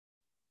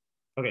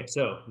Okay,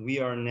 so we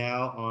are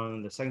now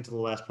on the second to the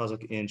last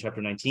pasuk in chapter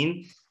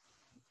 19,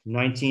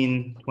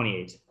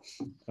 1928.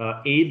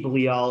 Aid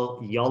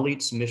Belial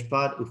Yalitz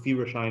Mishpat Ufi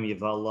Rashayim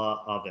Yavala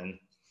Aven.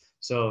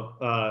 So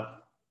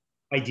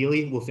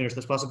ideally we'll finish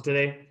this pasuk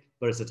today,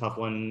 but it's a tough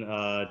one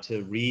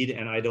to read,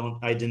 and I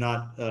did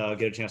not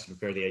get a chance to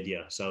prepare the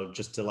idea. So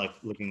just to like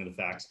looking at the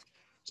facts.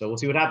 So we'll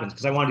see what happens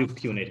because I want to do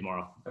Q&A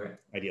tomorrow. Okay.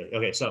 Ideally.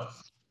 Okay, so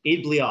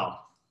Aid Belial.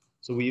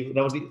 So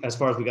that was as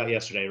far as we got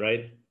yesterday,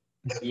 right?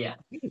 Yeah.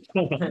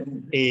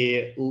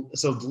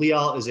 So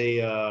Belial is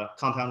a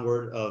compound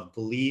word of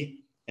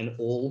beli and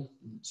ol.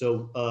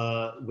 So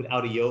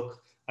without a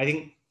yoke. I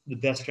think the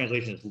best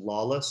translation is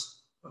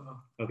lawless.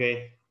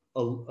 Okay.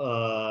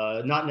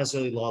 Not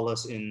necessarily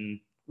lawless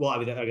in, well,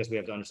 I guess we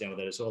have to understand what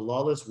that is. So a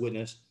lawless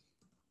witness.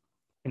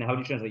 And how do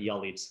you translate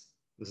yalitz?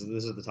 This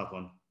is the tough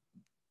one.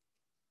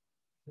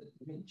 You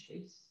mean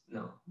chase?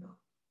 No.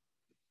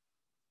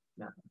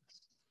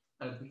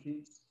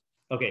 Advocates.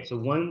 Okay, so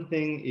one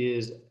thing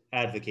is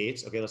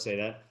advocates. Okay, let's say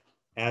that.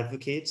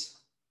 Advocates.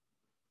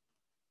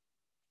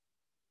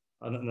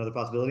 Another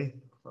possibility?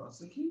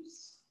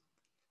 Prosecutes.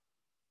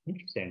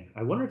 Interesting.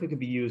 I wonder if it could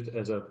be used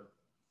as a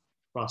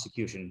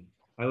prosecution.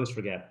 I always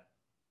forget.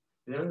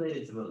 They're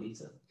related to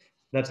Melita.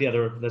 That's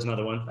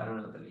another one. I don't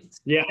know what that means.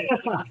 Yeah.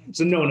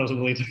 So no one knows what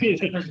Melita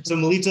means. So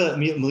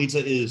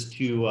Melita is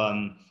to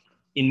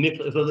in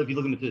Mishlei. So if you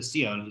look into the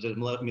ציון, he says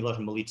Milash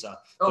Melita.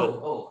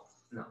 No,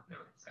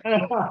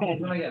 never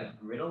mind. Oh, yeah,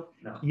 riddle?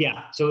 No.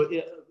 Yeah. So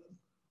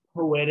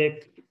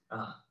poetic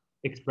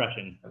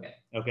expression. Okay.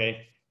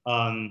 Okay. So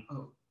I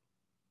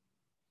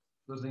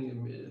was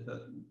thinking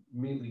that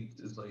mainly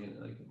is like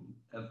an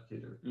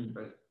advocator,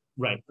 right?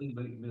 Right.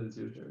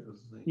 Military.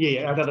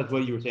 Yeah, I thought that's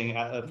what you were saying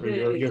for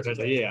your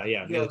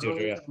yeah.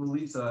 military. Yeah.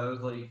 Melissa, I was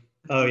like,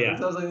 oh yeah. It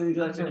sounds like the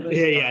exact same thing.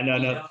 Yeah,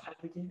 no.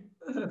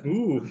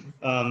 Ooh.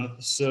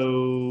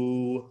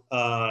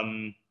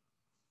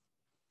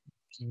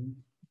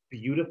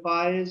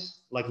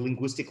 Beautifies, like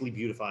linguistically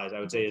beautifies, I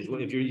would say, is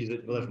what if you're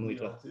using the from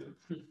Melita. All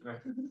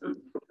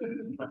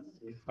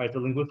right, so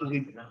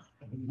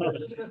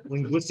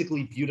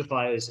linguistically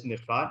beautifies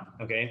mishpat.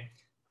 Okay.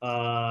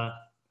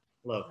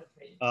 Look.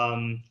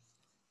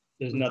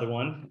 There's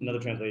another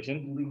translation.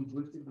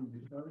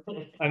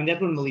 I mean,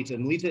 that's what Melita.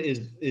 Melita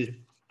is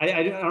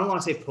I don't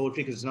want to say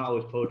poetry because it's not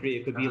always poetry.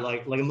 It could be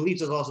like a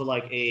Melita is also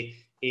like a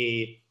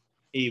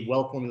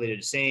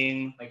well-formulated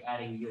saying. Like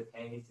adding UK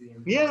to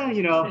the Yeah,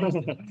 you know.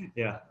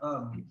 Yeah.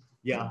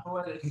 Yeah.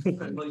 Poetic,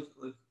 like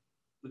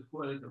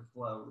poetic or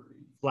flowery.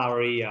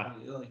 Flowery, yeah. I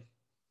mean, like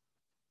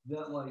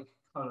that, like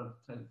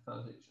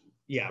connotation.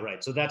 Yeah,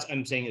 right. So that's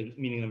I'm saying is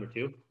meaning number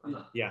 2.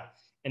 Yeah.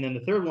 And then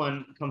the third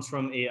one comes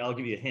from I'll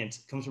give you a hint,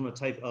 comes from a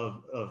type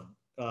of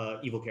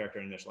evil character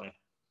in Mishlei.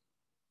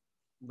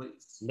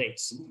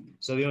 Lates.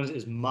 So the other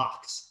is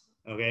mocks,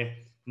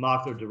 okay?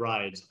 Mocked or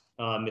derides.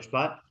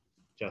 Mishpat,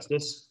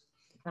 justice.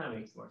 It kind of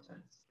makes more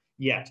sense.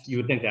 Yeah, you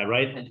would think that,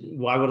 right?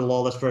 Why would a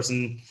lawless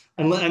person,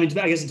 I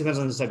guess it depends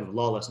on the type of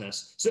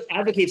lawlessness. So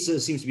advocates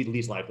seems to be the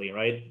least likely,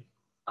 right?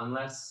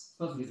 Unless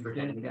he's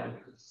pretending to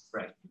advocate.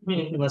 Right.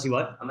 Unless he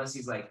what? Unless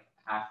he's like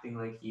acting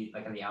like he,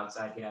 like on the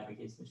outside, he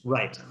advocates.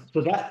 Right.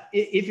 So that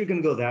if you're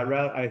going to go that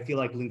route, I feel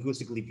like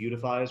linguistically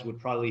beautifies would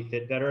probably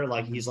fit better.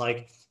 Like he's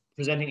like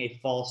presenting a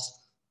false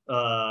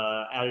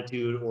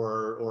attitude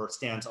or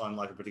stance on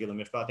like a particular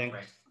mishpat thing.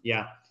 Right.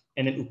 Yeah.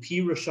 And then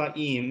upi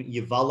rashaim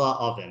yivala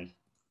oven.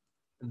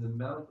 And the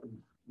mouth of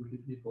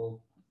wicked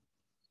people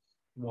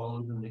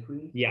swallows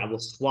iniquity. Yeah, will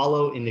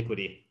swallow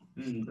iniquity.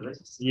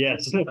 Delicious.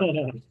 Yes.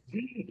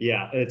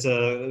 Yeah, it's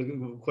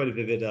quite a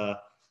vivid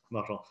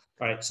mashal.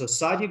 All right, so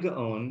Sadia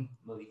Gaon.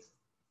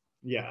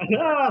 Yeah.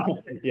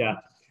 Yeah.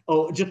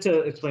 Oh, just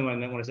to explain what I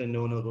meant when I said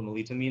no one knows what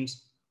Melita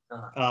means.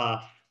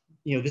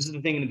 This is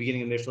the thing in the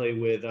beginning of Mishlei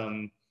with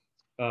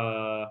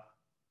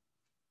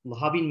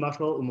Lahabin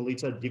Mashal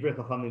Umalita Divrei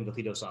Chachamim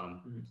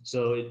V'chidosam.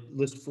 So it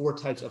lists 4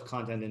 types of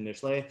content in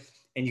Mishlei,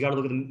 and you got to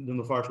look at the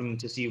Mefarshim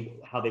to see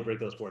how they break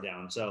those 4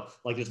 down. So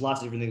like there's lots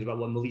of different things about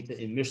what Melita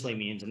in Mishlei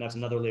means, and that's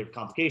another layer of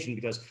complication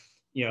because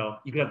you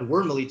could have the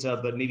word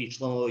Melita, but maybe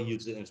Shlomo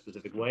used it in a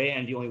specific way,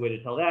 and the only way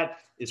to tell that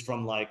is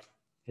from like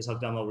his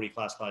Hakdama where he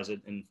classifies it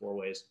in 4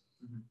 ways.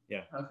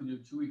 Yeah. How can you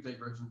do 2-week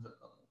diversions?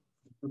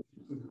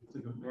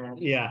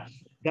 Yeah.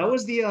 That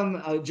was the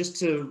just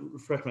to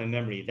refresh my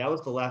memory, that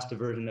was the last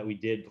diversion that we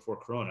did before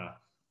Corona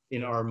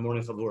in our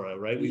morning chavura,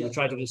 right? We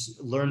tried to just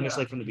learn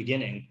Mishlei from the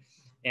beginning,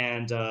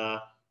 and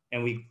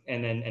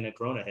then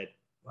Corona hit.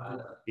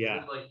 Wow.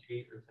 Yeah. Like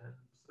 8 or 10.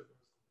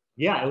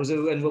 Yeah, it was,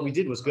 and what we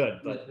did was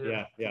good, but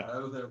yeah. I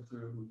was there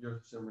through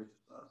your summary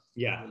class.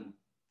 Yeah.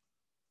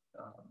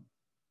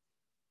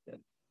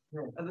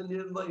 And then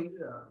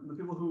the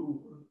people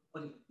who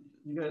like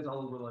you guys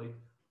all were like,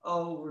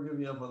 oh, we're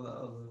giving up on the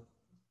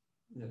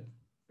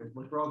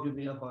like we're all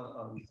giving up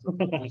on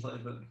Mishlei,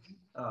 but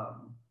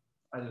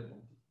I didn't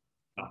want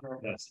to.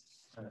 Yes.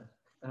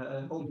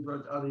 And hold the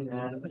grudge on the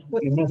end.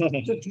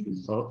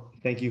 Well,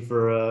 thank you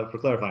for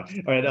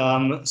clarifying. All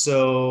right,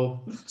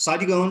 so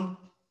Sadigon,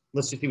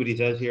 let's just see what he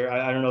says here.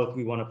 I don't know if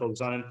we want to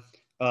focus on him.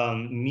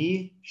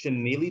 Mi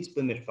shemelitz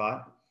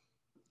b'mishpat,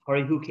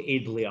 harihu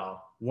ke'ed b'lial.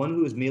 One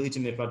who is melitz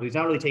in mishpat, but he's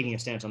not really taking a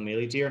stance on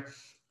melitz here.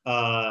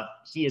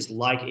 He is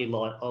like a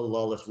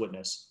lawless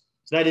witness.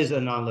 So that is a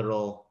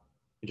non-literal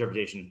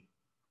interpretation,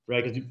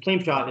 right? Because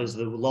plain shot is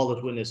the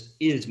lawless witness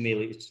is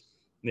melitz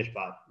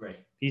mishpat. Right.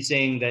 He's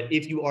saying that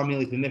if you are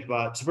melitz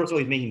mishpat, so first of all,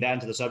 he's making that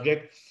into the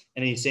subject,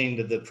 and he's saying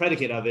that the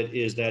predicate of it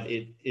is that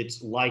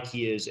it's like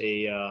he is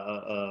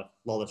a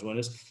lawless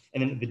witness.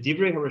 And then the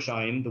divrei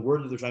harishayim, the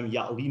words of the Rishaim,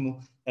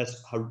 ya'limu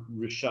es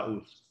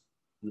harishaut,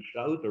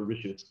 rishaut or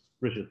rishus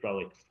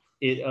probably.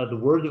 The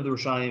words of the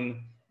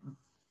Rishaim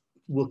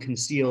will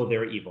conceal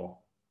their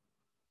evil.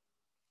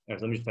 All right,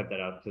 so let me just type that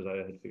out because I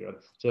had to figure it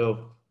out.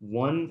 So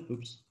one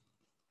who,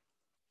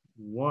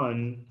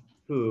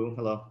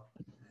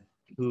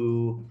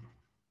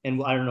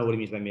 and I don't know what he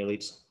means by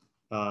melitz.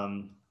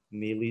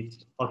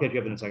 Melitz, I'll catch you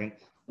up in a second.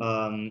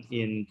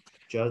 In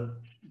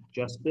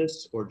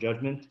justice or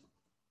judgment.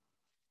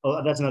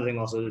 Oh, that's another thing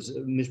also.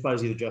 Mishpat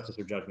is either justice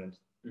or judgment.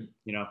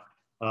 You know,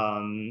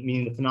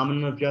 meaning the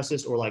phenomenon of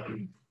justice or like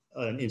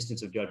an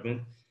instance of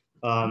judgment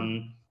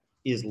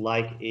is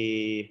like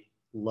a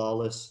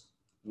lawless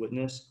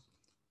witness,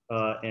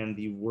 and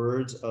the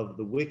words of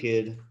the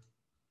wicked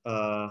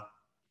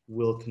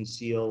will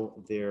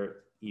conceal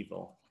their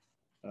evil.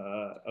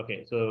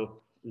 Okay,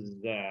 so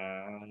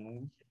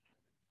that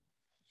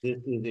this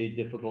is a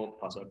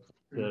difficult pasuk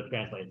to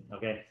translate.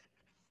 Okay,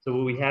 so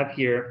what we have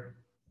here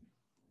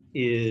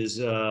is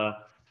I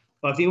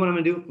think what I'm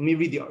going to do. Let me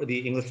read the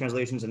English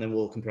translations, and then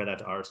we'll compare that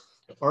to ours.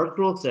 The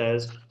article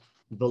says,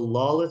 "The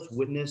lawless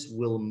witness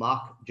will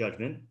mock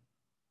judgment."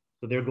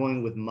 So they're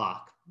going with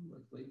mock,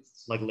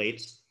 like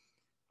lates.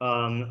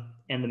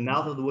 And the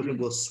mouth of the wicked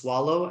will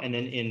swallow, and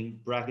then in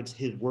brackets,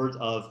 his words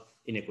of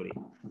iniquity.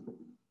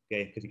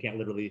 Okay, because you can't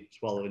literally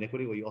swallow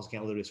iniquity. Well, you also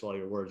can't literally swallow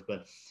your words.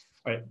 But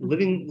all right,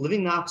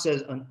 Living Knock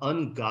says an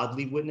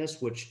ungodly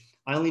witness, which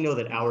I only know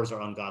that ours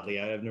are ungodly.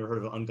 I've never heard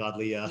of an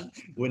ungodly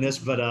witness,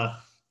 but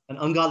an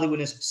ungodly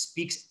witness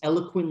speaks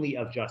eloquently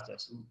of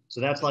justice.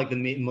 So that's like the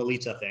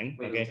Melitza thing.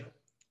 Okay,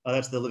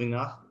 that's the Living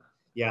Knock.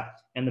 Yeah,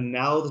 and the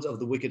mouths of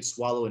the wicked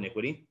swallow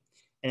iniquity.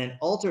 And an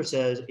altar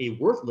says a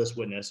worthless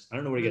witness, I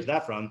don't know where he gets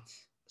that from,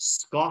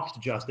 scoffs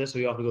justice. So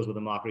he also goes with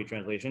a mockery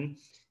translation.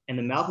 And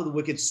the mouth of the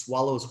wicked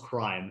swallows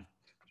crime.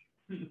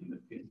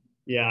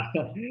 Yeah,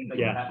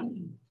 yeah.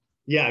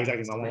 Yeah,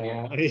 exactly.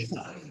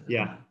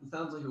 Yeah. It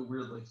sounds like a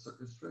weird like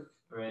circus trick.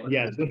 Right.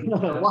 Yeah.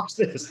 Watch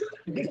this.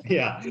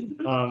 Yeah.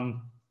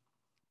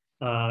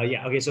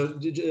 Yeah. Okay. So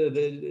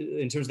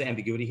in terms of the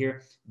ambiguity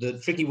here, the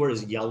tricky word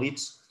is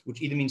yalitz,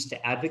 which either means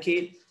to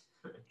advocate,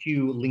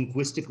 to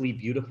linguistically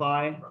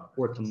beautify,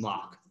 or to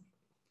mock.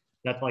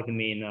 That's like the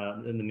main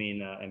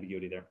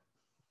ambiguity there.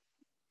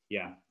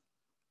 Yeah.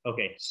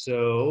 Okay.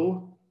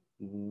 So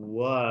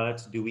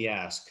what do we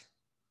ask?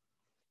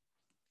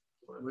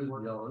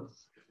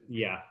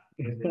 Yeah.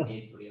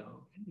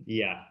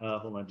 Yeah.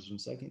 Hold on just 1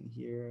 second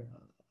here.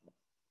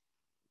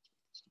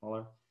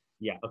 Smaller.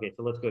 Yeah. Okay.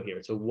 So let's go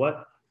here. So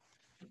what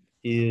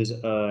is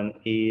an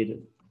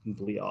aid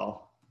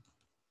blial?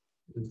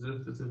 Is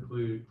this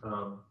specifically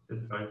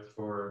advice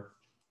for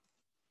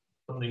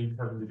something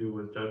having to do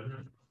with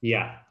judgment?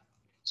 Yeah.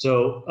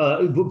 So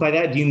by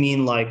that, do you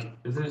mean like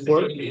is it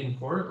court? In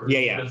court? Or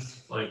Yeah.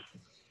 Just like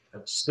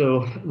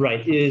so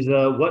right is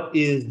what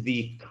is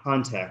the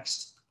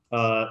context?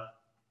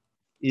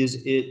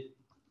 Is it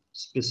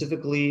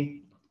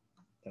specifically?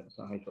 That's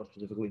not how you spell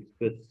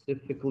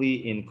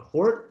specifically in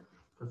court,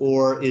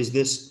 or does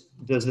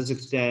this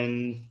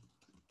extend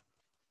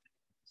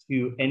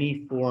to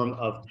any form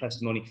of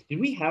testimony? Did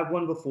we have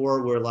one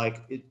before where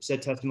like it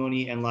said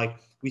testimony and like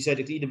we said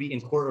it could either be in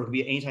court or it could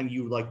be anytime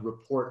you like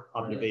report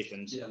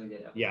observations? Yeah.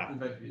 In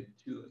fact, we had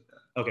two like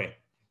that. Okay.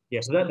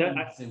 Yeah. So that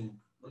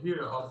here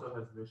it also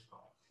has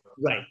mishpat.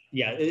 Right.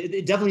 Yeah.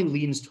 It definitely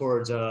leans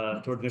towards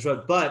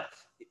mishpat, but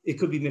it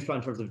could be mishpat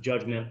in terms of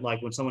judgment,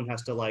 like when someone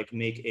has to like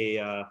make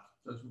a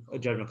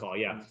judgment call.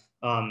 Yeah.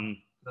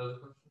 Another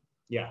question.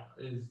 Yeah.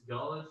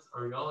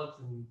 Are Yalis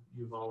and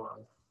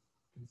Yuvala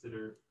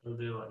considered, are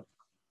they like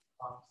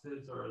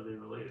opposites or are they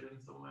related in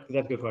some way?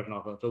 That's a good question,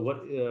 also. So what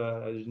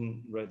I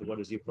didn't write the what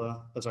is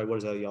Yufla? Oh, sorry, what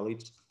is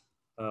Yalit?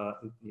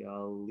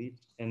 Yalit,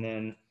 and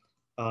then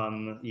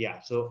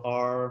yeah. So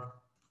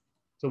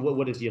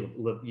what is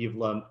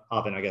Yivla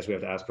oven? I guess we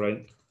have to ask,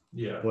 right?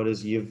 Yeah. What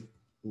is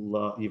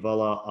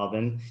Yivala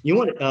oven? You know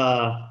what?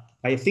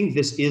 I think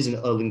this is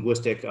a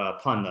linguistic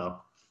pun, though.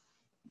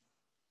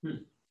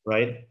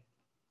 Right?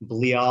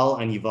 Blial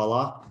and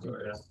Yivala. Oh,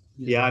 yeah.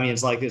 Yeah, I mean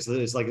it's like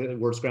a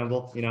word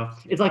scramble, you know.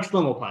 It's like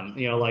Shlomo pun,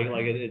 you know, like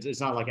it's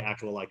not like an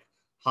actual like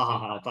ha ha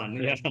ha pun.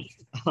 Yeah.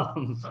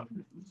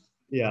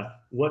 Yeah.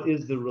 What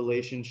is the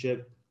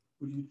relationship?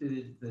 Would you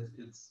say that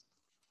it's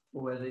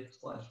poetic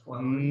 /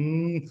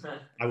 flowery?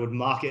 I would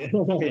mock it.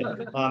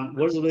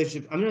 What is the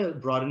relationship? I'm gonna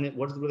broaden it.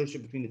 What is the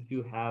relationship between the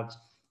two halves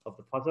of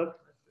the pasuk?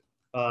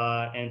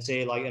 And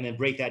say like, and then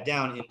break that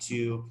down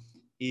into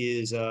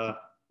is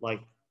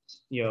like,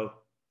 you know,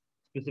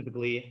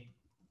 specifically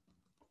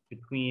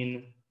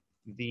between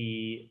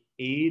the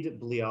Eid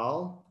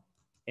Blial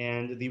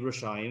and the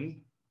Rishayim,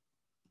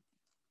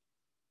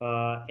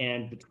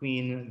 and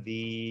between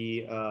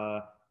the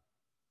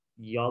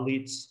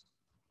Yalitz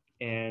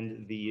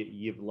and the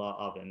Yivla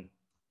oven.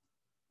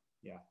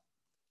 Yeah.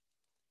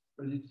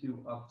 Are these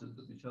two opposites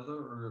of each other,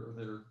 or are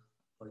they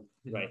like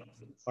Right.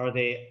 opposites? Are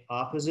they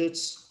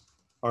opposites?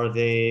 Are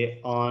they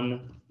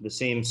on the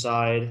same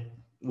side?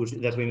 Which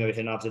that's when you hit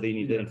an opposite that you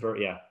need to infer.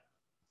 Yeah.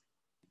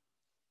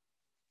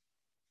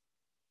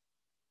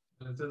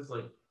 And it says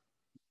like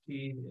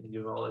P and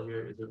Yuvala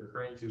here, is it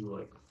referring to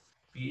like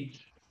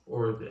speech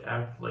or the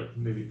act, like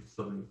maybe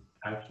some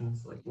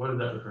actions? Like what is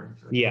that referring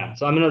to? Yeah.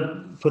 So I'm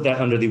gonna put that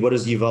under the what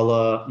is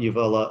Yuvala?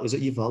 Yuvala, is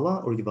it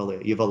Yuvala or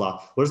Yuvala?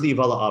 Yuvala. What is the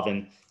Yuvala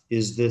oven?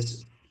 Is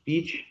this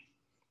speech?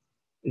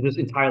 Is this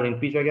entirely in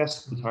speech, I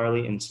guess?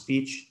 Entirely in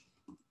speech.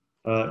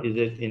 Is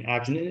it in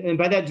action? And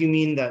by that, do you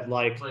mean that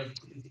like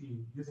is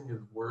he using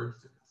his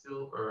words to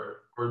conceal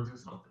or do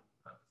something?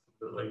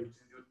 But like,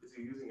 is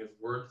he using his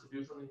words to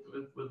do something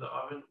with the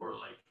oven, or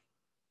like,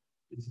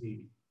 is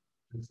he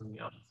doing something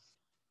else?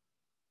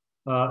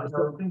 I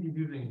think he's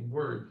using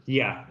words.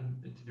 Yeah.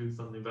 To do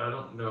something, but I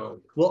don't know.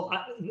 Well,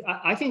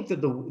 I think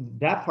that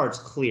that part's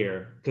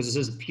clear because it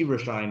says pure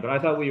shine. But I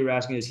thought what you were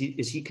asking is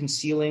he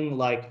concealing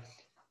like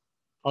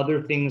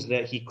other things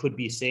that he could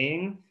be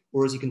saying,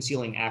 or is he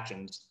concealing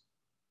actions?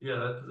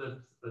 Yeah,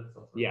 that's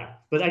also. Yeah,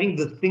 but I think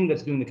the thing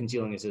that's doing the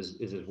concealing is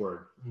his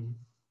word,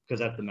 because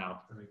that's the mouth.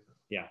 That makes sense.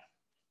 Yeah,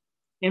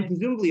 and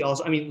presumably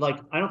also, I mean, like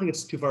I don't think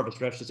it's too far of a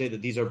stretch to say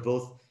that these are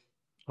both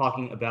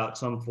talking about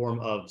some form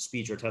of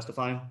speech or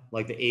testifying,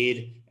 like the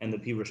aid and the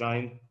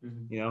pirushayim.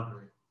 You know,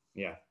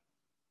 yeah.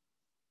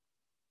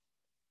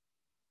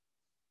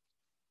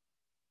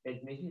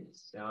 It makes it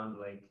sound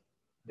like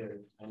they're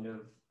kind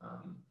of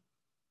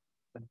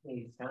I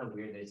think it's kind of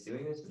weird that it's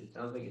doing this, but it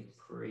sounds like it's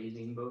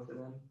praising both of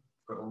them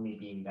for only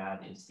being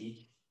bad in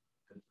speech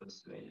as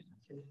opposed to in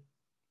action.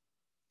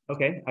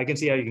 Okay, I can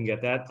see how you can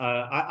get that.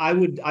 I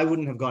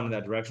wouldn't have gone in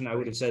that direction. I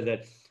would have said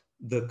that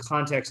the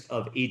context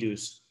of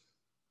edus,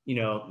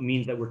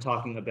 means that we're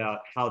talking about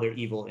how they're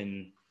evil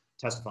in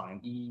testifying.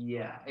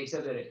 Yeah,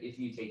 except that if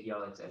you take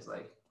Yalitz as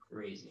like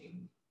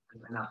praising,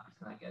 not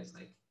like as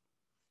like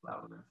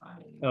Flowery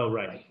finding. Oh,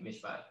 right. Like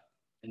Mishpat,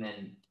 and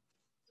then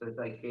so it's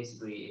like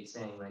basically it's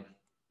saying like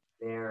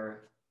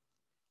they're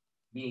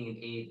being an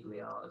aid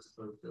Lial as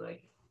opposed to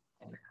like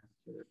an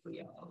after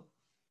Lial,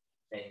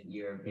 then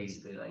you're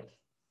basically like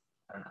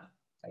I don't know.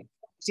 Like,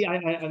 see,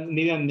 I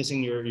maybe I'm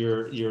missing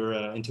your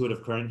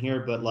intuitive current here,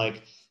 but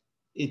like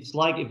it's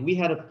like if we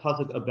had a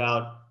pasuk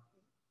about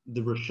the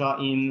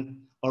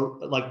Rashaim, or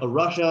like a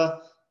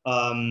Russia,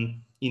 a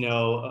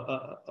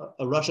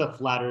Russia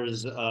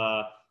flatters,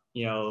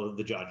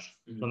 the judge,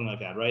 something like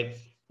that, right?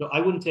 So I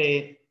wouldn't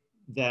say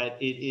that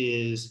it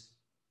is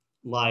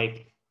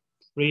like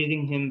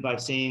praising him by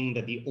saying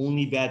that the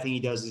only bad thing he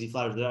does is he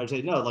flatters the judge. I'd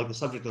say no, like the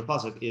subject of the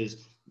pasuk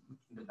is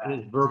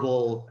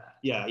verbal,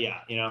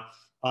 yeah,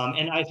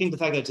 and I think the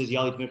fact that it says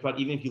Yali Mishpat,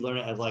 even if you learn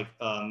it as like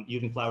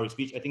using flowery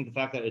speech, I think the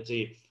fact that it's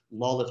a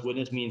lawless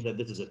witness means that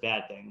this is a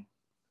bad thing.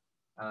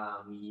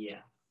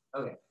 Yeah.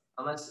 Okay.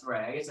 Unless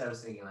right, I guess I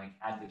was thinking like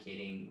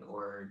advocating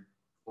or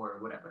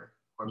whatever.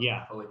 Or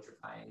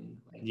poetrifying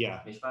like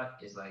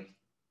Mishpat is like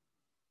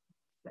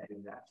that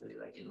is actually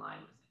like in line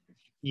with it.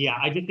 Yeah,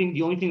 I just think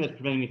the only thing that's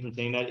preventing me from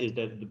saying that is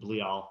that the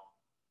Blial.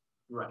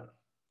 Right.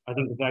 I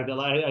think the fact that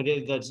I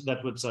did that's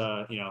what's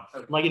okay.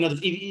 Like if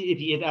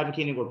he is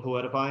advocating or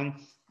poetifying,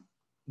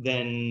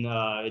 then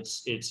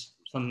it's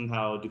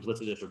somehow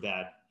duplicitous or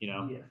bad.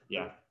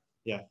 Yeah.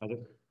 I think.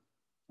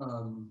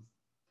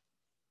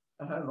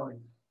 I had like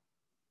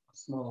a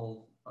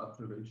small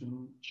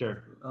observation.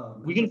 Sure.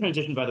 We can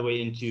transition, by the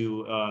way,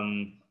 into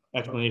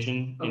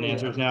explanation and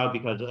answers now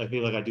because I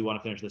feel like I do want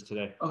to finish this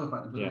today. Okay,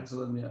 fine. Yeah.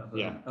 So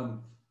then,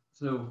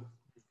 so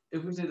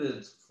if we say that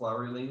it's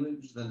flowery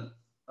language, then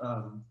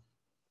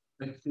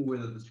makes the way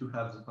that the two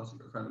halves of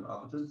pasuk are kind of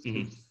opposites.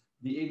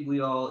 The Eid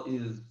Blial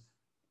is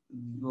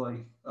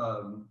like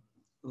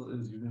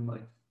is using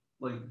like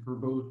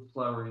verbose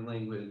flowery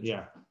language.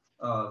 Yeah.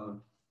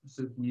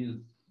 So he is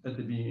at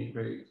the being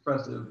very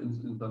expressive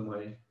in some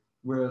way,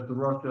 whereas the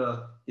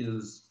Russia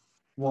is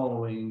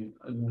swallowing.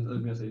 I was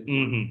gonna say,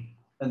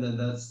 and then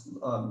that's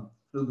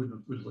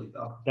which is like the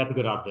opposite. That's a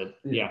good opposite.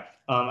 Yeah.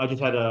 I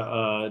just had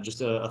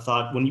a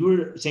thought when you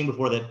were saying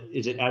before that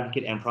is it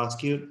advocate and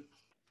prosecute.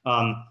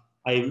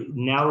 I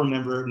now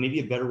remember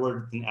maybe a better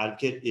word than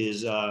advocate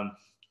is,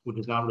 which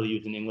is not really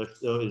used in English,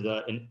 though, is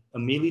a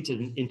melite is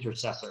an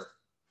intercessor,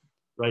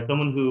 right?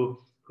 Someone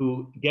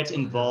who gets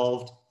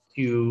involved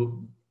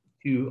to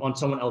on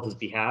someone else's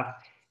behalf.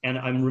 And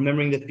I'm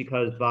remembering this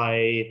because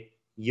by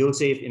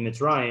Yosef in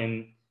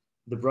Mitzrayim,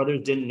 the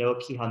brothers didn't know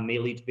ki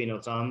ha-melit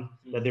beinotam,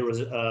 that there was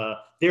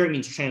there it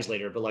means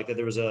translator, but like that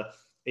there was an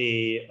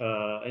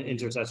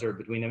intercessor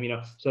between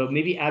them, So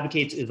maybe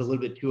advocates is a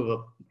little bit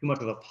too much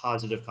of a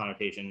positive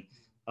connotation.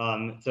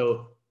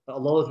 So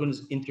Allah is when it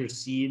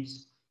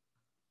intercedes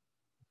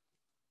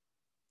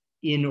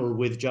in or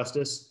with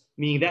justice,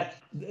 Meaning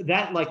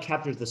that like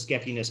captures the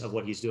sketchiness of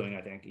what he's doing.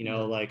 I think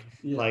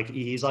like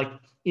he's like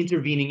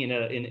intervening in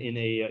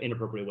a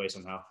inappropriate way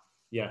somehow.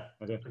 Yeah.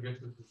 Okay. I guess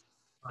this is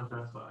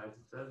contrast what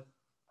Isaac said.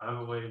 I have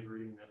a way of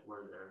reading it where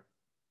they're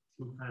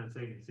two kind of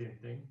saying the same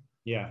thing.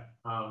 Yeah.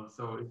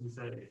 So if you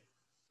say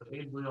the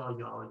Israel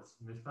Yalit's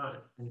Mishpat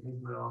and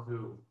Israel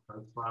who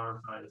flower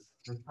pies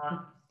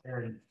Mishpat,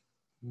 and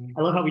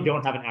I love how we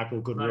don't have an actual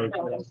good word.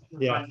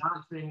 Yeah. By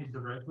not saying it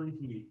directly,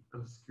 he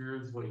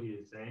obscures what he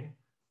is saying.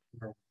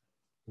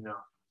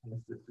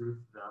 That's the truth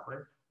that way.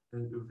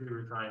 And if we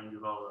were trying to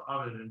develop the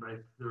oven, and by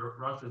the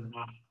Russian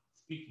not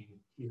speaking,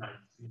 he had,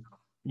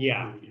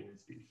 yeah, in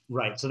his speech.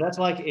 Right. So that's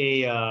like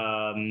is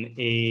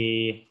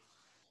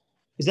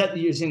that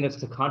you're saying that's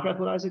to contrast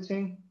what Isaac's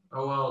saying?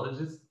 Oh well, it's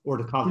just or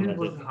to complement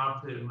it. it. An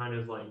opposite in mind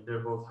is like they're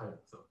both hiding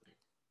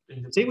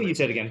something. Say what you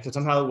said again, because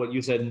somehow what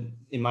you said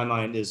in my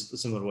mind is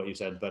similar to what you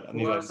said. But I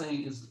mean, what I'm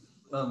saying is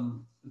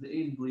the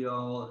Aid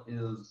Blial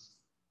is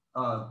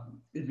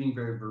being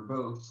very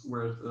verbose,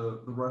 whereas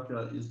the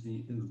Russia is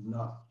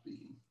not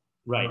speaking.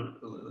 Right.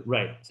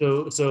 Right.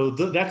 So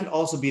that could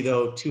also be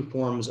though two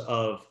forms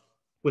of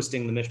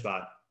twisting the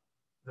mishpat.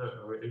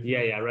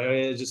 Yeah. Right.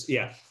 It's just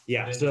yeah.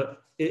 So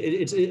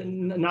it's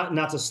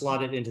not to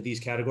slot it into these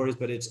categories,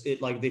 but it's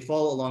like they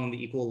fall along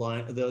the equal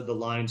line, the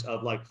lines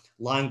of like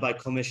lying by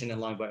commission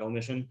and lying by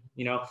omission.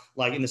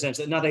 Like in the sense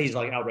that not that he's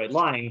like outright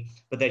lying,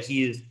 but that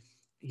he's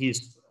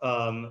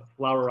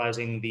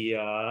flowerizing the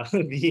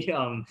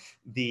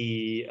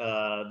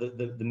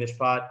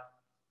mishpat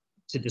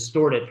to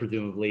distort it,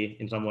 presumably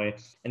in some way,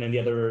 and then the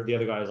other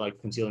guy is like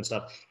concealing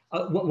stuff.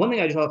 One thing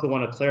I just also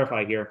want to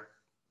clarify here.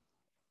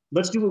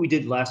 Let's do what we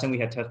did last time we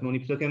had testimony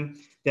pasukim,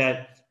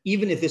 that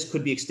even if this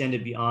could be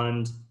extended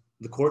beyond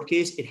the court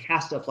case, it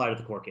has to apply to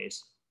the court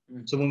case.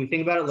 So when we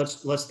think about it,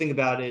 let's think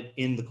about it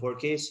in the court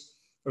case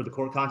or the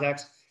court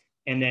context,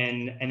 and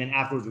then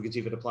afterwards we can see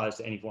if it applies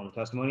to any form of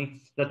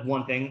testimony. That's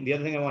one thing. The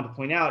other thing I want to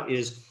point out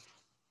is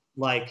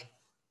like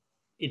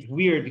it's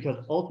weird because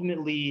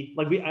ultimately,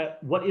 like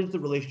what is the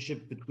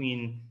relationship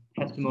between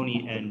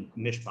testimony and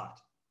mishpat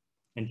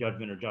and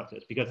judgment or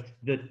justice? Because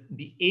the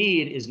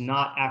aid is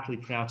not actually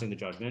pronouncing the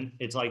judgment.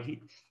 It's like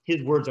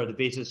his words are the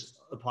basis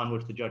upon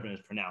which the judgment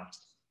is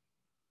pronounced.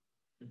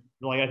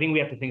 Like I think we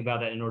have to think about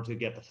that in order to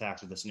get the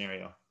facts of the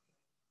scenario.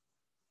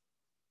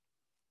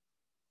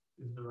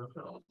 Is the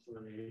Russia also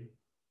an aid?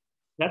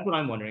 That's what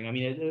I'm wondering. I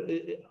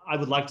mean, I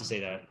would like to say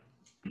that.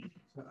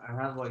 I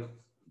have like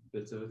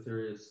bits of a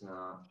theory. It's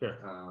not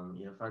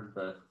unified,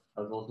 but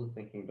I was also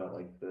thinking about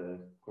like the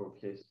court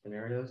case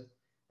scenarios,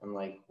 and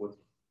like what's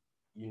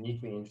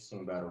uniquely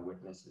interesting about a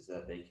witness is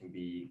that they can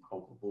be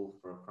culpable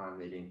for a crime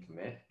they didn't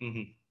commit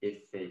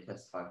if they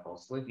testify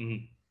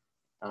falsely.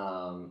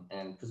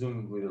 And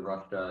presumably the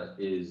Russia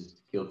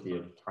is guilty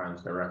of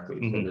crimes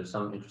directly. So there's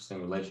some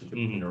interesting relationship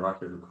between the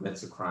Russia who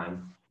commits a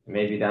crime.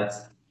 Maybe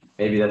that's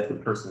the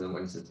person the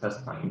witness is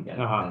testifying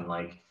against, and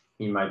like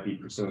he might be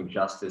pursuing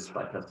justice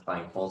by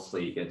testifying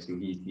falsely against who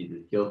he sees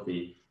as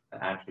guilty,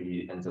 but actually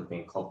he ends up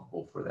being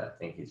culpable for that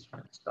thing he's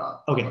trying to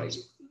stop. Okay, like,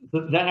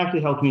 so that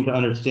actually helped me to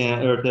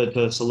understand or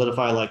to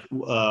solidify like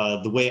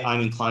the way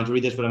I'm inclined to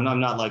read this, but I'm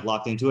not like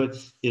locked into it.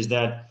 Is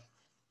that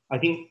I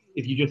think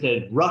if you just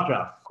said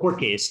Russia court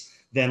case,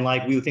 then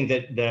like we would think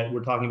that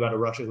we're talking about a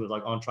Russia who was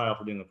like on trial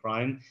for doing a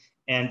crime,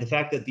 and the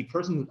fact that the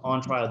person who's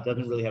on trial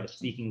doesn't really have a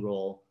speaking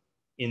role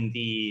in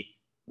the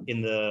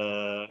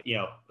a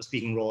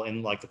speaking role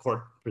in like the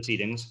court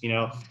proceedings,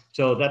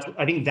 so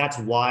I think that's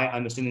why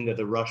I'm assuming that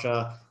the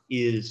Russia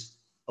is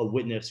a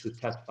witness who's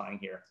testifying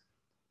here.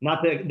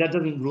 Not that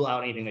doesn't rule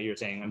out anything that you're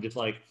saying. I'm just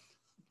like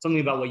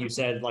something about what you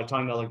said, like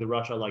talking about like the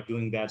Russia like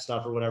doing bad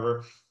stuff or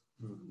whatever,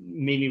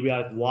 made me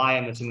realize why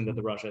I'm assuming that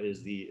the Russia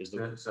is the.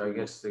 So I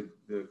guess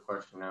the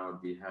question now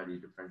would be, how do you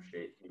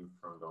differentiate him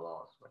from the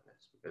lawless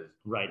witness? Because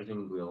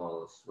presumably a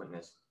lawless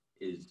witness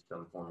is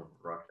some form of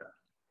Russia.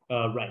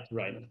 Right.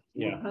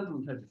 Yeah. It depends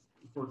on the type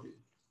of court case.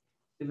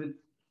 If it's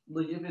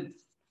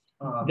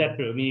that's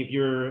true. I mean, if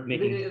you're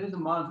making if it's a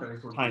monetary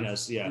court case, then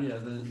there's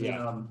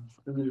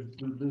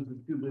the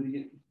two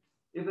litigants.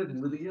 If it's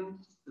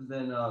litigants,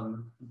 then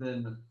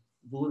the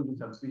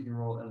litigants have a speaking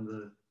role, and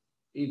the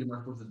agent are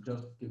supposed to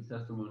just give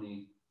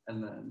testimony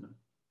and then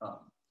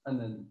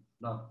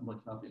not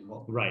be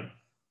involved. Right.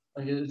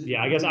 I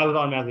guess I was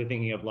automatically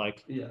thinking of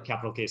like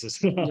capital cases.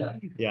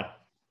 Yeah.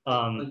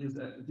 It seems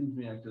to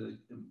me actually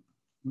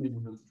maybe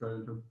sense to try to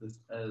interpret this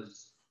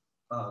as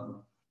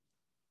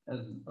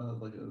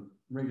like a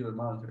regular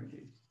monetary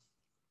case.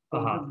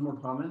 Because it's more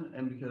common,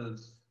 and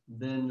because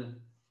then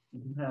you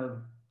can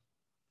have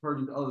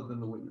parties other than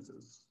the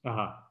witnesses.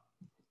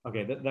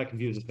 Okay, that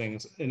confuses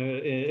things.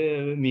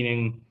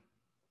 Meaning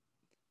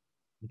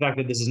the fact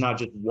that this is not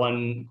just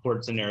one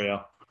court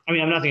scenario. I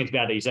mean, I'm not saying it's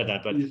bad that you said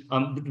that, but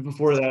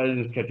before that, I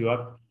just catch you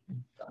up.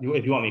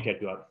 If you want me to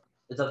catch you up,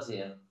 it's up to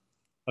you.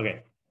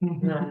 Okay.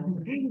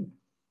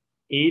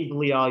 Aid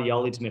Blial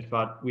Yalit's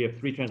Mishpat. We have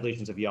three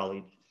translations of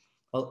Yalit.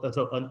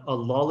 So a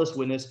lawless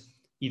witness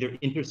either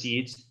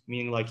intercedes,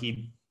 meaning like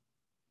he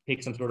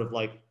takes some sort of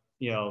like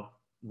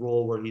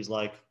role where he's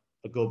like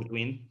a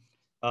go-between,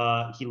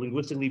 he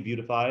linguistically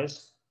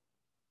beautifies,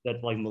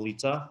 that's like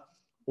melitza,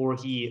 or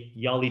he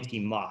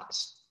yaliti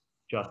mocks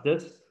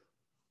justice,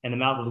 and the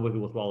mouth of the wicked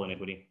will swallow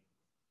iniquity.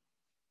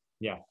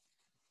 Yeah.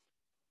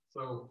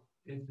 So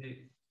is the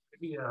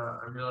maybe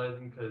I'm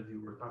realizing because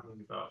you were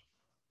talking about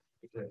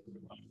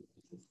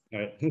All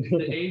right.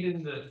 the aid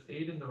in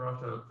the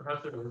Russia,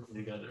 perhaps they're working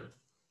together.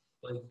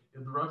 Like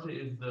if the Russia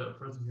is the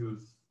person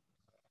who's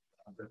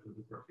object of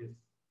the purpose,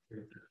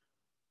 and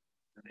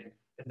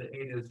the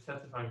aid is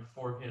testifying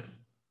for him.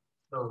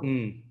 So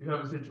you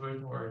have a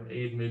situation where an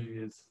aid maybe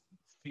is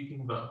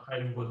speaking but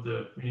hiding what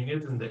the meaning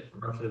is, and that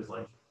Russia is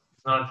like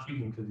he's not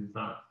speaking because he's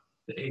not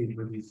the aid,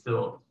 but he's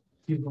the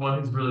one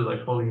who's really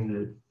like holding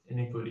the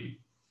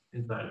iniquity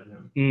inside of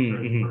him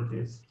during the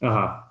case.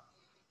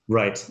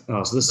 Right.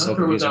 Oh, so this is so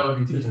sure confusing. What that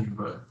would be teaching,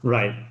 but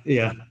right.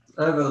 Yeah.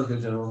 I have like a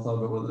general thought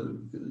about what it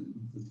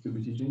could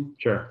be teaching.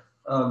 Sure.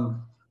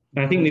 And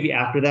I think maybe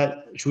after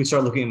that, should we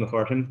start looking at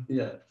Mefarshim?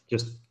 Yeah.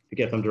 Just to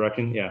get some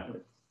direction. Yeah.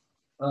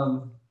 I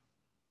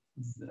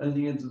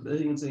think it's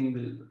saying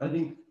that I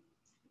think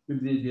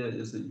maybe the idea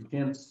is that you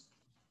can't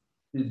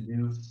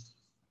deduce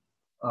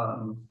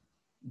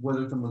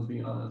whether someone's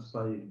being honest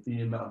by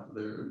the amount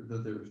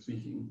that they're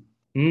speaking.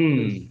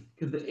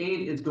 Because the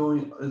aid is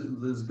going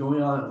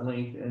on at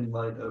length and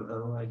like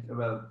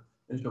about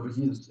but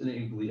he's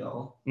an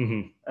Glial.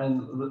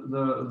 And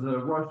the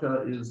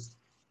Russia is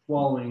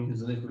swallowing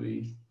his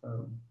iniquity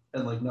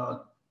and like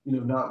not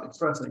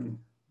expressing,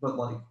 but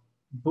like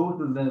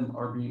both of them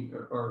are being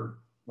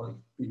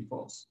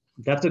false.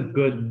 That's a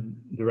good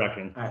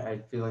direction. I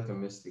feel like I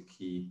missed the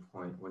key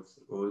point. What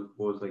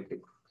was like the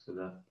crux of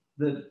that?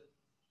 That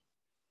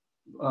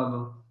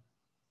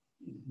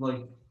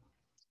like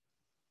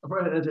a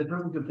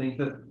person could think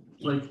that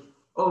like,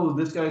 oh,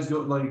 this guy's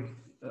going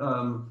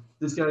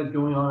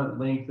on at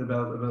length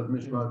about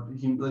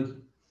Mishpat.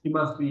 He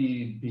must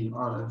be being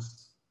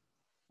honest,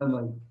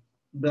 and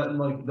that's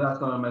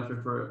not a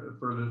metric for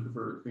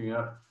figuring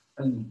out.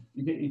 And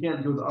you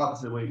can't go the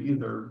opposite way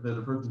either. That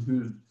a person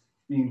who's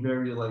being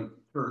very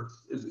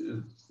terse is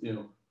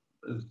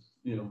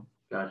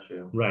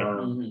Gotcha.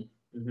 Right.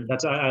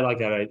 That's I like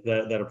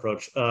that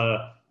approach.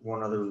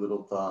 One other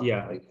little thought.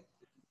 Yeah. Like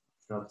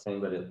not the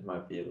same, but it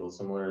might be a little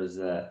similar. Is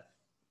that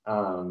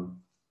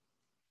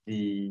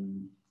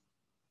the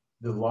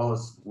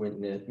lawless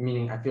witness?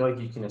 Meaning, I feel like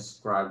you can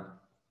ascribe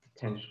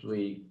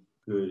potentially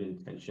good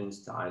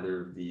intentions to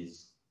either of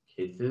these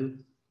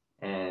cases,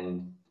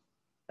 and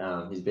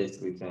he's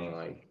basically saying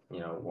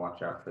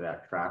watch out for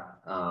that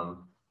trap.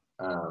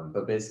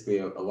 But basically,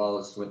 a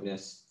lawless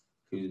witness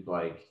who's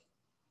I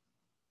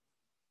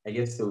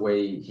guess the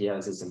way he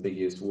has this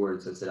ambiguous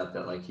word sets it up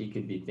that he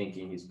could be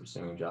thinking he's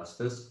pursuing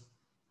justice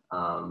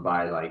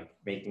by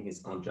making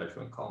his own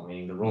judgment call,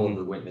 meaning the role of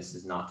the witness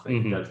is not to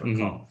make a judgment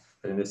call,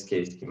 but in this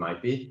case he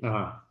might be.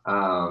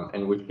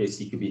 In which case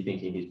he could be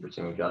thinking he's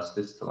pursuing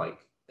justice to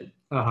give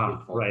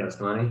full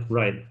testimony.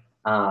 Right.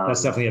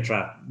 That's definitely a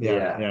trap.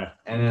 Yeah.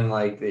 And then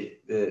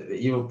the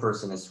evil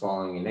person is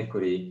swallowing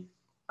iniquity.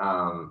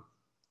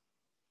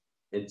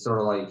 It's sort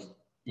of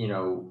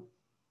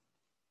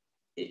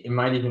it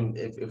might even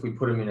if we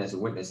put him in as a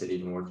witness, it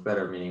even works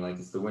better. Meaning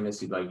it's the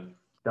witness who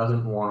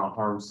doesn't want to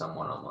harm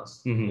someone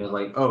almost. I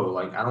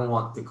don't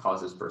want to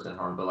cause this person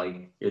harm, but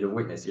you're the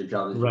witness. Your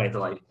job is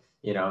to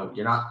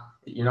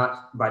you're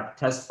not by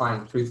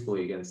testifying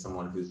truthfully against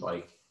someone who's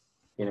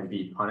gonna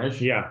be punished.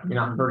 Yeah. You're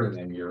not hurting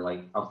them. You're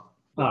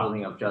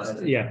building up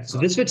justice. Yeah. So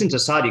this fits into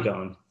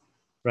Sadigon,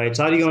 right?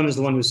 Sadigon is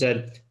the one who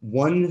said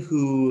one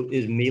who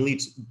is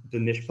melit the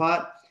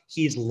mishpat,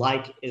 he's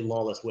like a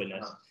lawless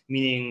witness,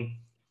 meaning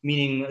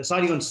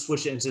Sadigon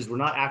switched it and says we're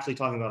not actually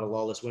talking about a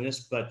lawless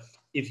witness, but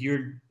if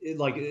you're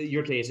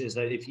your case is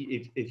that if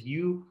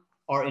you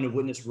are in a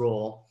witness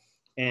role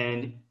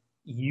and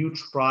you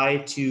try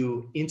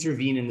to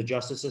intervene in the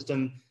justice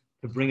system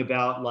to bring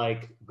about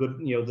good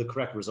the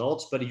correct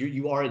results, but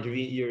you are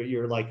intervening,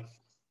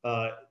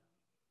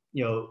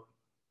 you're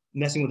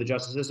messing with the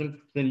justice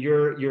system, then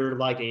you're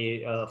like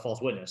a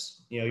false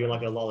witness. You're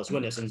like a lawless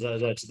witness, and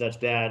that's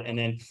bad. And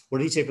then what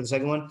did he say for the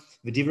second one?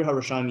 V'divrei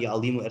harashayim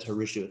ya'alimu et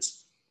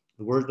harishutz.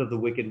 The words of the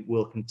wicked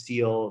will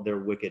conceal their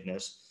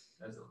wickedness.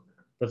 That's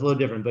a little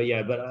different, but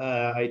yeah. But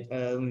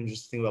let me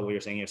just think about what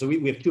you're saying here. So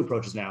we have two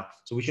approaches now.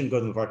 So we shouldn't go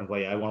to the Mefarshim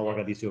quite yet. I want to work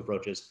out these two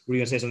approaches. Were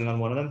you gonna say something on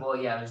one of them? Well,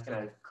 yeah, I'm just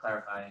gonna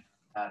clarify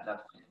that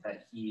point.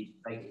 That he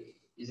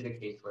is it a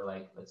case where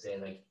let's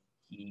say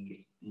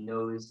he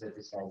knows that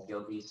this guy's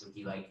guilty, so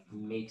he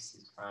makes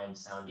his crime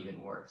sound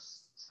even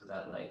worse, so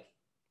that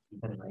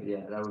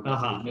that would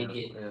make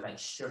it a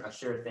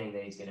sure thing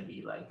that he's gonna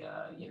be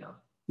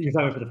You're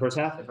talking for the first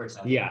half? The first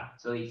half. Yeah.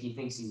 So he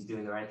thinks he's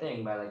doing the right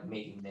thing by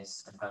making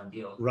this a done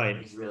deal. Right.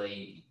 He's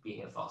really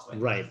being a false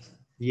witness. Right.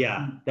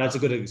 Yeah, that's a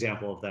good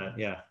example of that.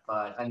 Yeah.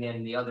 But and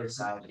then the other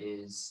side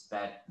is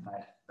that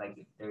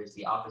there's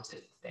the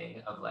opposite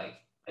thing of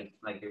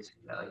you're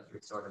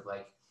sort of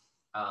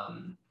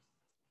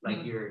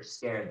you're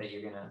scared that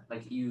you're gonna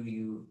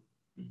you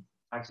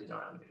actually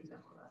don't have a good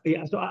example of that.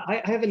 Yeah, so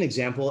I have an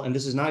example, and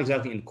this is not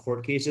exactly in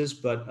court cases,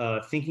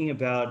 but thinking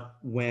about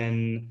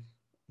when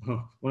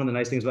one of the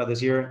nice things about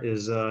this year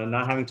is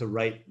not having to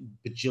write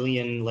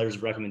bajillion letters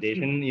of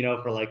recommendation,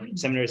 for like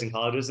seminaries and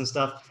colleges and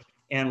stuff.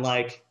 And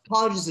like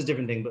colleges is a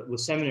different thing, but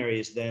with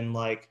seminaries, then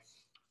like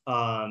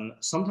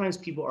sometimes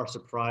people are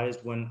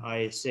surprised when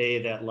I say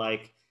that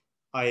like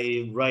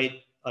I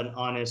write an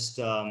honest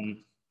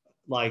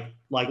like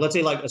let's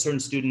say like a certain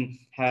student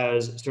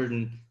has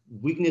certain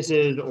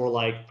weaknesses or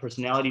like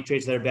personality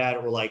traits that are bad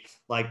or like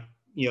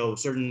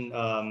certain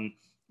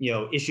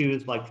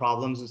issues like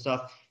problems and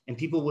stuff, and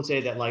people would say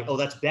that like, oh,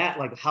 that's bad,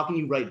 like how can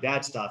you write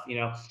bad stuff,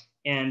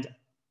 and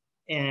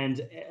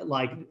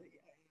like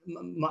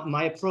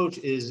my approach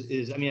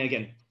is I mean,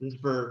 again, this is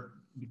for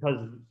because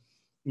of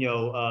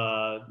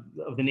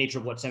the nature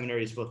of what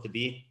seminary is supposed to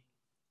be,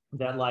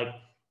 that like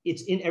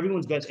it's in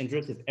everyone's best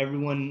interest if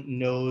everyone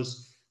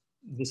knows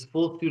this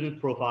full student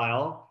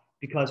profile,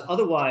 because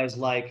otherwise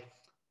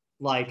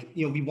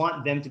we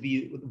want them to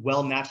be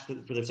well matched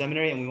for their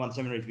seminary, and we want the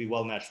seminary to be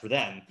well matched for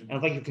them. And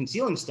if like you're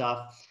concealing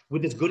stuff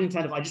with this good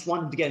intent of I just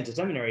want them to get into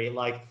seminary,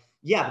 like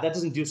yeah, but that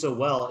doesn't do so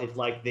well if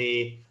like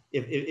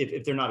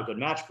if they're not a good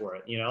match for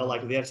it,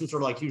 like if they have some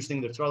sort of like huge thing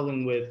they're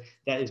struggling with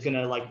that is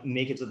gonna like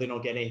make it so they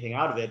don't get anything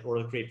out of it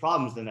or create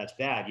problems, then that's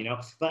bad,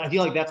 But I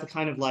feel like that's the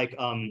kind of like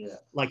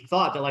like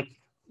thought that like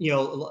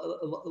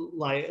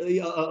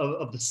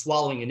of the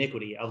swallowing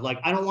iniquity of like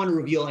I don't want to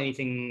reveal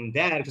anything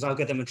bad because I'll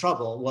get them in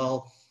trouble.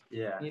 Well,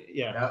 yeah.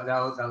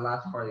 That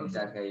last part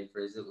exactly how you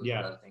phrased it was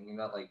what I was thinking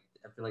about. Like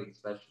I feel like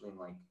especially in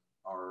like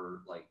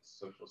our like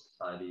social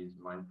society's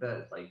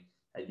mindset, it's like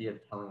the idea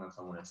of telling on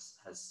someone has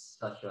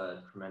such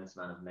a tremendous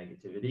amount of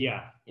negativity.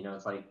 Yeah.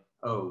 It's like,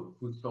 oh,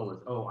 who stole this?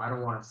 Oh, I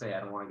don't want to say. I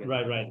don't want to get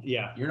right.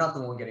 Yeah. You're not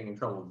the one getting in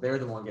trouble. They're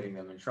the one getting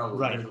them in trouble.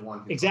 Right. They're the one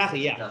who's exactly.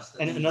 Yeah.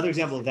 Justice. And another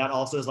example of that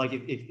also is like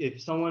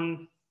if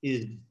someone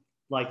is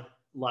like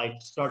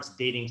starts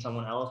dating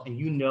someone else, and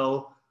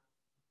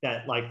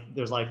that like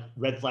there's like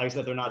red flags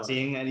that they're not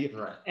seeing, and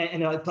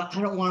and they're like, but I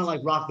don't want to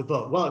like rock the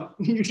boat. Well,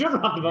 you should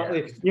rock the boat,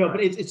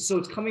 but it's so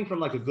it's coming from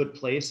like a good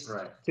place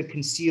to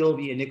conceal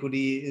the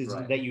iniquity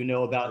that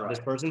about this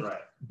person.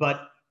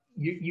 But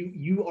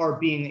you are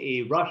being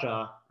a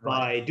Russia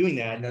by doing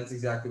that. And that's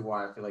exactly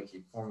why I feel like he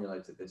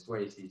formulates it this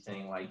way. So he's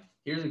saying like,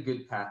 here's a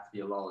good path to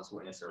be a lawless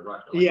witness or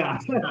Russia.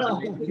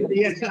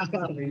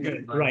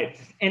 Right.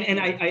 And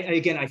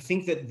I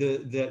think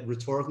that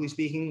rhetorically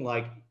speaking,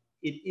 like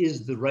it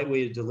is the right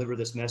way to deliver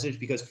this message,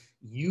 because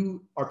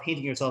you are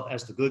painting yourself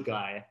as the good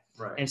guy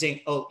and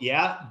saying, oh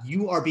yeah,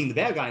 you are being the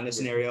bad guy in this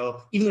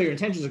scenario, even though your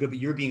intentions are good, but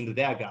you're being the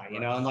bad guy,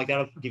 and like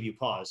that'll give you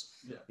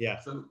pause.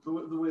 So the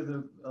way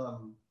the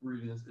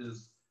reading this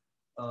is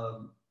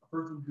a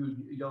person who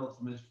yells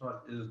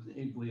mishpat is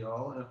Aid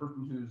Lial, and a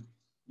person who's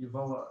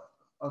Yavala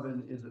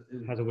oven is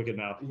has a wicked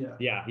mouth.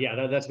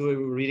 That's the way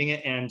we're reading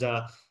it,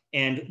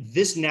 and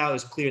this now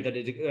is clear that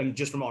it,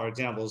 just from our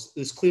examples,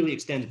 this clearly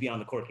extends beyond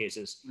the court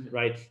cases,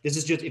 right? This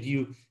is just if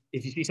you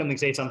see something,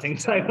 say something,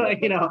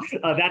 like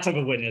that type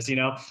of witness,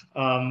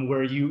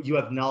 where you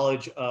have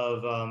knowledge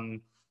of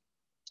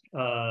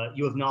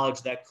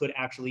that could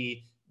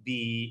actually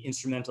be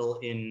instrumental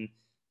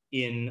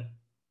in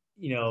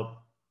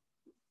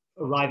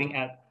arriving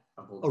at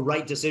a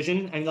right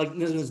decision. And like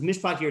this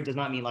mishpat here does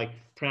not mean like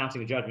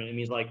pronouncing a judgment. It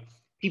means like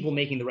people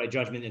making the right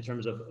judgment in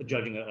terms of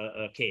judging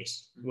a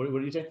case. What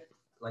do you say?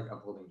 Like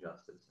upholding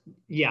justice.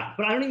 Yeah,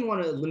 but I don't even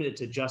want to limit it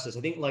to justice.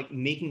 I think like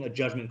making a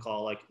judgment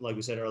call, like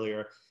we said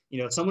earlier,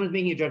 if someone is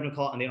making a judgment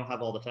call and they don't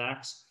have all the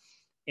facts,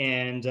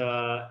 and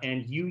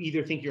you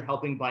either think you're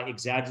helping by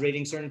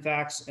exaggerating certain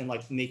facts and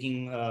like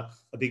making a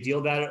big deal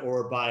about it,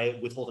 or by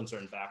withholding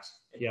certain facts.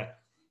 Yeah.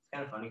 It's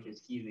kind of funny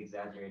because he's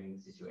exaggerating the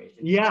situation.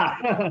 Yeah.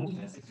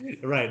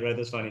 Right.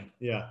 That's funny.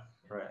 Yeah.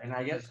 Right. And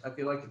I guess I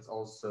feel like it's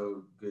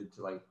also good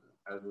to like,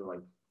 as we're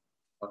like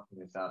fucking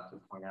this out, to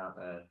point out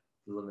that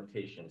the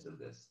limitations of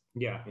this.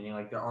 Yeah. Meaning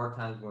like there are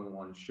times when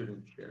one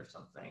shouldn't share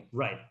something.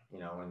 Right. And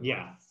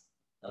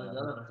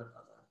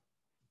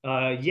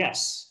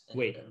yes.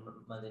 Wait.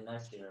 Monday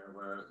next year,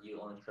 where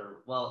you only share.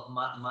 Well,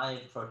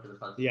 my approach to the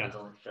concept is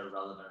only share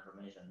relevant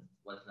information,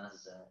 what's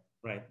necessary.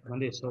 Right.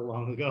 Monday is so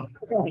long ago.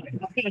 I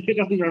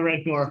don't remember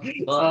anymore.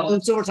 Well,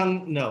 Silver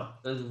tongue. No.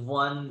 There's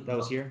one that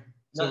was here.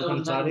 No, there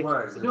was many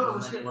words. No, it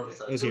was here. It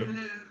was here.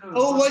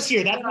 Oh, it was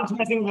here. That's what's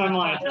messing with my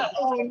mind.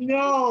 Oh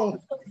no.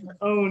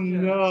 Oh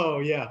no.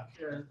 Yeah.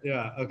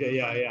 Okay.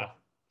 Yeah.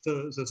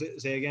 So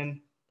say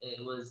again.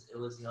 It was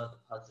the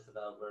pasuk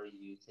about where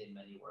you say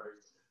many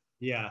words.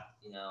 Yeah.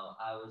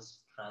 I was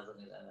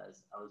translating that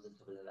as I was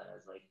interpreting that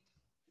as like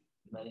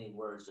many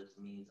words just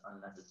means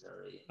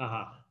unnecessary.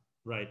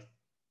 Right.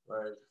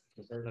 Whereas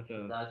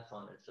that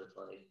one, it's just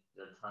like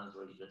there are times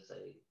where you just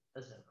say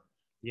this information.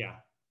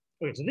 Yeah.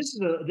 Okay, so this is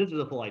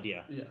the full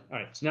idea. Yeah. All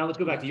right. So now let's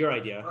go back to your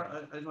idea.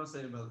 I just want to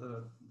say about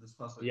this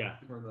pasuk. Yeah.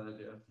 Before that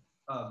idea,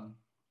 I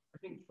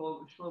think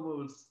Shlomo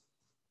was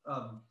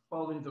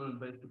following his own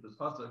advice with this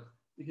pasuk,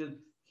 because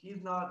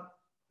he's not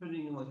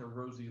putting like a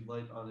rosy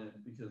light on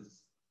it,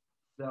 because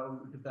that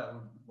would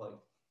like,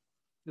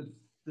 because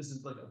this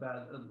is like a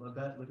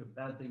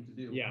bad thing to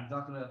do. Yeah. He's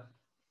not gonna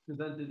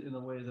present it in a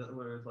way that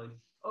where it's like,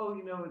 oh,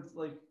 it's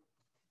like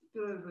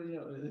good,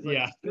 it's like,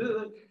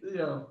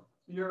 Yeah.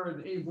 You're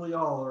an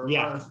Ablial or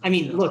yeah. I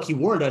mean, look, he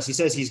warned us. He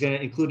says he's going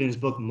to include in his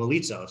book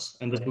Malitzos,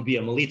 and this would be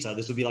a Malitza.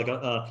 This would be like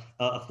a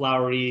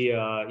flowery,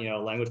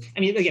 language. I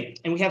mean, again,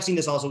 and we have seen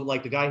this also,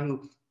 like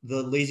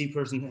the lazy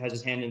person has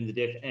his hand in the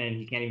dish and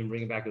he can't even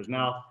bring it back to his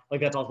mouth. Like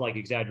that's also like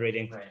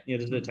exaggerating. Right.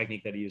 This is the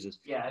technique that he uses.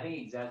 Yeah, I think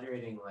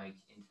exaggerating like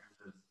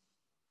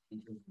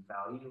in terms of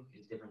value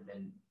is different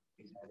than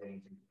exaggerating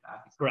in terms of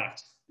fact.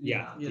 Correct.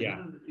 Yeah.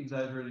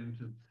 Exaggerating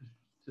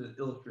to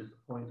illustrate the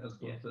point as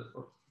opposed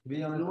to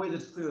be honest, in a way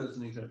that's clear as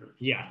an exaggeration.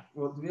 Yeah.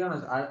 Well, to be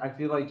honest, I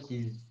feel like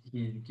he's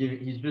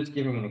just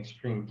giving an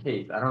extreme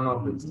case. I don't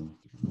know if it's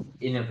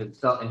in of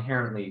itself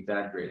inherently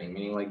exaggerating,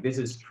 meaning like this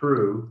is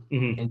true,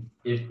 and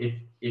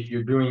if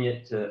you're doing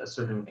it to a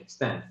certain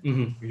extent,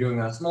 if you're doing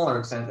it on a smaller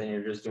extent, then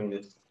you're doing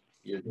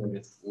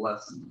this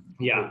less.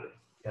 Yeah.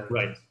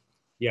 Right.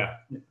 Yeah.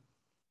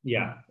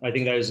 Yeah. I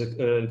think that is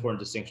an important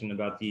distinction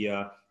about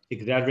the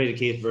exaggerated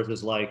case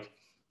versus like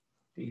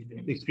the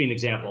extreme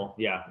example.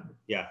 Yeah.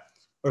 Yeah.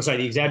 Or sorry,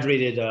 the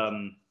exaggerated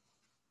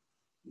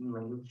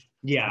language.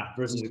 Yeah,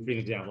 versus extreme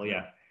example.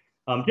 Yeah.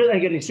 Just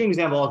like an extreme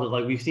example also,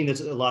 like we've seen this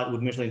a lot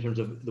with Mishlei in terms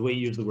of the way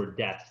you use the word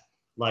death.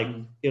 Like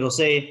it'll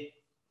say,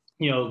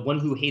 one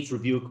who hates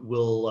rebuke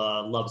will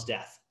loves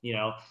death,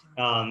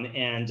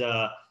 and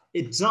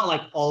it's not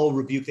like all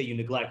rebuke that you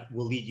neglect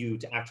will lead you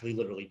to actually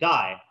literally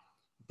die,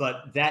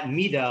 but that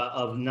mida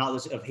of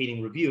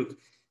hating rebuke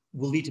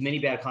will lead to many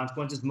bad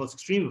consequences, the most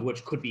extreme of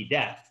which could be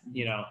death,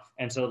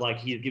 and so like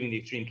he's giving the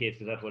extreme case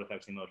because that's what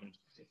affects the emotions.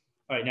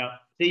 All right, now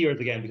say yours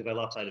again because I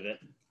lost sight of it.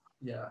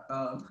 Yeah.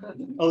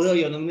 Oh no,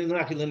 yeah.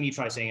 Let me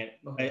try saying it.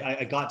 Okay.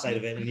 I got sight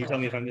of it, and you tell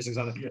me if I'm missing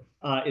something.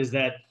 Is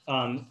that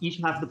each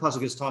half of the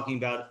pasuk is talking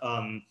about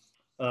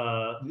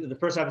the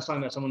first half is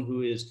talking about someone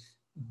who is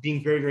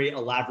being very, very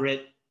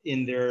elaborate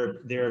in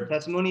their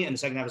testimony, and the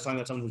second half is talking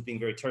about someone who's being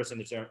very terse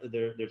in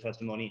their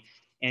testimony.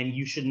 And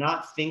you should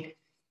not think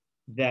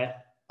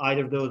that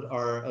either of those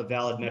are a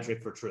valid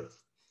metric for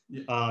truth.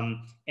 Yeah.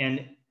 And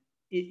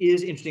it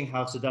is interesting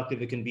how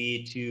seductive it can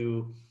be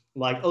to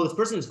like, oh, this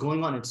person is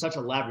going on in such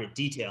elaborate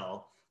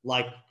detail.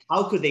 Like,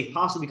 how could they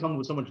possibly come up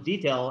with so much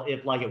detail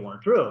if like it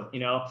weren't true,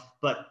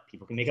 But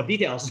people can make up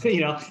details,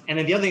 And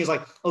then the other thing is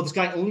like, oh, this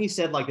guy only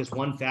said like this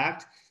one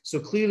fact. So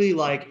clearly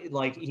like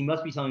he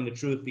must be telling the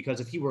truth because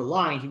if he were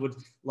lying, he would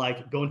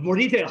like go into more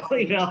detail,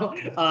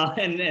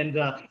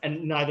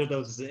 And neither of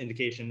those is an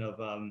indication of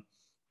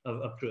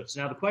truth.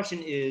 So now the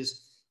question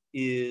is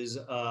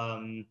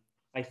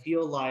I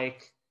feel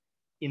like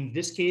in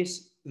this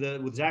case,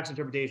 with Zach's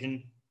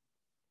interpretation,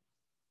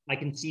 I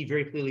can see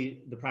very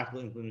clearly the practical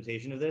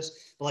implementation of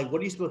this. But like,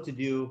 what are you supposed to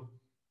do?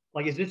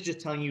 Like, is this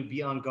just telling you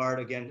be on guard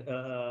again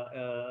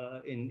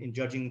in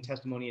judging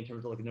testimony in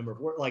terms of like a number of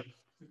words? Like,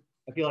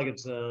 I feel like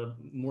it's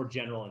more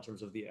general in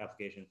terms of the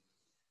application.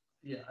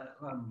 Yeah,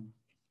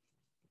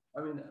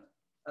 I mean,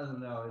 as of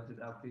now,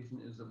 the application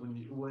is that when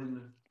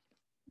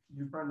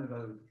you're trying to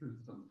evaluate the truth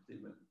of some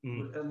statement,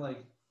 and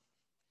like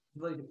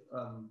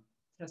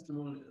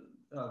testimony,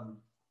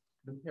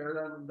 the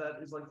paradigm of that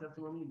is like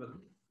testimony, but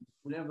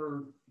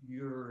whenever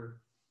you're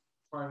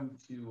trying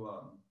to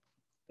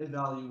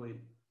evaluate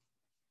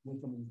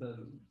what someone said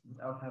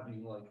without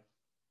having like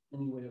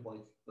any way of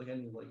like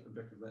any like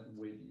objective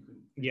way that you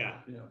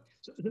can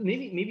So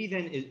maybe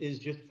then is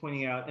just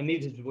pointing out, and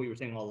maybe this is what you were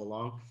saying all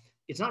along,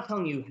 it's not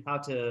telling you how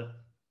to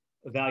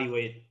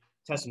evaluate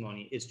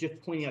testimony, it's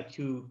just pointing out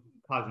two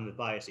cognitive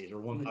biases or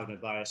one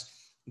cognitive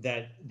bias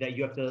that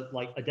you have to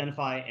like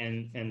identify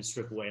and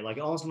strip away. Like it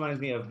almost reminds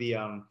me of the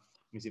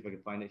let me see if I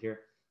can find it here.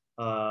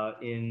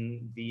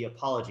 In the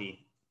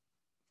Apology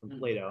from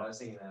Plato. I was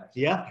thinking that.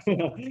 Yeah.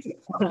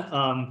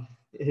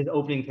 His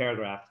opening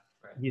paragraph.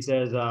 Right. He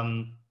says,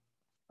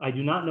 I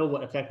do not know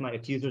what effect my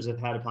accusers have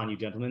had upon you,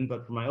 gentlemen,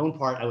 but for my own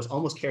part, I was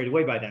almost carried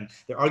away by them.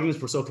 Their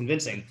arguments were so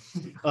convincing.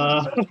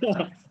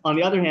 On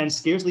the other hand,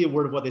 scarcely a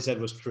word of what they said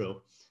was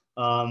true.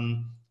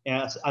 And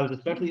I was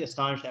especially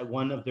astonished at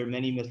one of their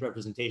many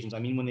misrepresentations. I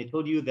mean, when they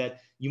told you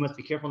that you must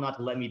be careful not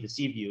to let me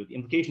deceive you, the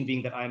implication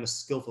being that I am a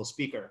skillful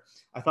speaker.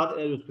 I thought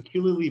that it was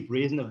peculiarly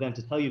brazen of them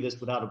to tell you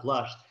this without a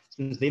blush,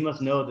 since they must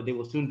know that they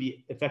will soon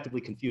be effectively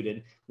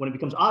confuted when it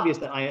becomes obvious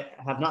that I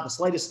have not the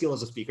slightest skill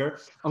as a speaker,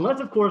 unless,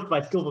 of course,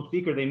 by skillful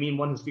speaker, they mean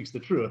one who speaks the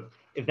truth.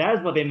 If that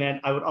is what they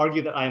meant, I would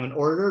argue that I am an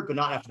orator, but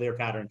not after their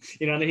pattern.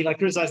 And then he like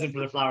criticized them for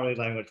their flowery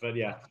language, but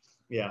yeah.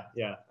 Yeah.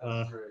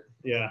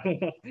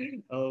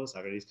 Oh,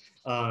 Socrates.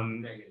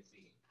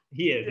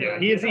 He is. Yeah.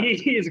 He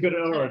is a good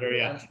orator.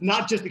 Yeah.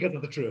 Not just because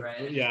of the truth.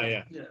 Right.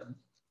 Yeah.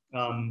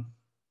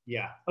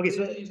 Okay.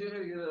 So he's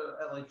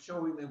at like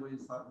showing them what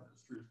he's talking about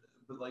is truth,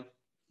 but like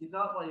he's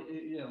not like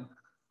you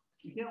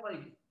can't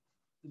like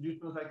deduce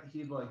from the fact that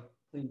he's like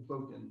plain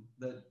spoken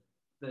that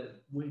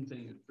what he's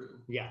saying is true.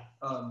 Yeah.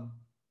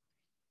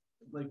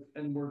 Like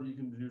any word you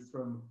can deduce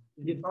from.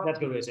 That's a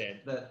good way to say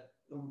it. That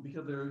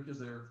because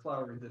they're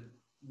flowery, that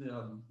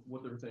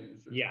what they're saying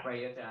is true. Yeah. Right,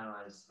 you have to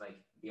analyze like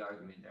the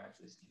argument they're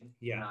actually saying,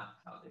 Yeah. not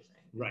how they're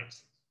saying. Right.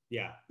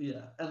 Yeah.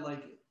 Yeah, and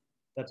like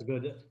That's a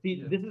good.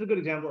 See, this is a good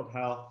example of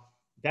how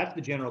that's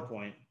the general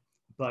point,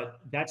 but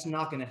that's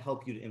not going to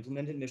help you to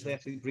implement it. Mishlei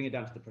has to bring it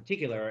down to the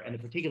particular, and the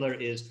particular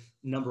is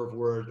number of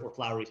words or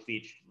flowery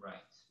speech. Right.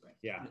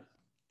 Yeah.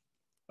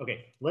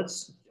 Okay,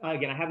 let's,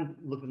 again, I haven't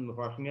looked at the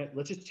Mefarshim yet.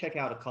 Let's just check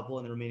out a couple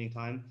in the remaining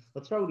time.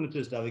 Let's start with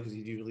מצודת because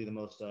he's usually the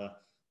most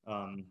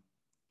plain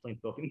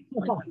spoken.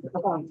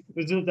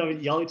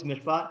 מצודת, Yalit's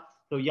Mishpat.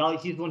 So Yali,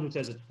 he's the one who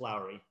says it's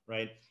flowery,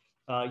 right?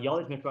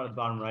 Yalit's Mishpat at the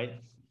bottom right.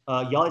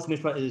 Yalit's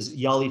Mishpat is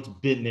Yalit's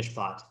bit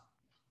Mishpat.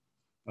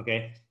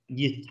 Okay.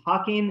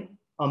 Yitakin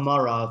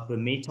Amarav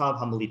b'meitav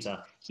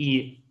hamelitza.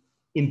 He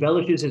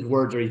embellishes his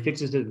words, or he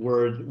fixes his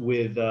words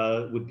with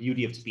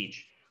beauty of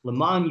speech.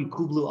 Laman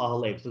yukublu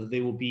ahalev, so that they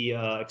will be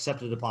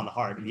accepted upon the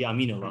heart.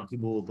 V'yaminu,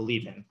 people will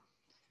believe him.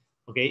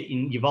 Okay,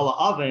 in Yivala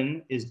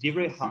Aven is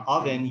divrei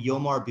ha'aven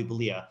yomar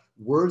biblia.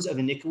 Words of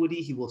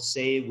iniquity he will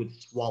say with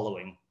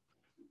swallowing.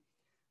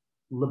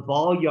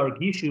 Lebal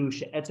yargishu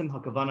she'etem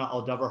hakavana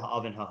al davar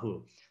ha'aven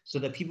hahu, so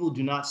that people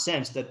do not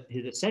sense that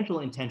his essential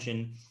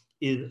intention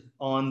is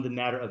on the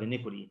matter of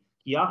iniquity.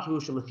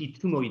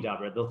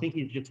 They'll think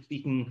he's just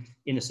speaking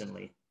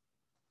innocently.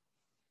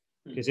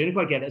 Okay, so you didn't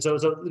quite get it. So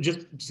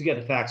just to get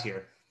the facts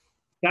here.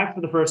 Fact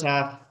for the first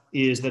half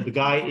is that the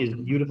guy is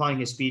beautifying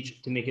his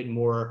speech to make it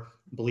more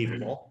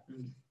believable.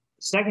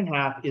 Second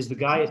half is the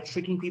guy is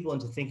tricking people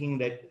into thinking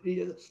that,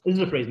 this is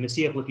a phrase,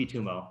 Messiah Lifi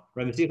Tumo,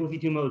 right? Messiah Lifi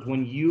Tumo is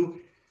when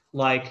you,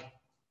 like,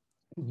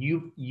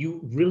 you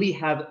really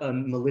have a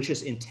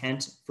malicious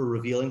intent for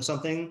revealing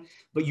something,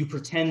 but you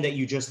pretend that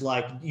you just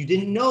like you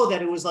didn't know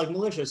that it was like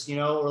malicious, you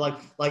know, or like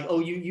oh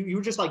you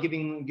were just like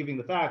giving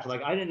the fact,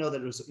 like I didn't know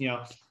that it was, you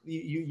know,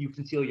 you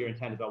conceal your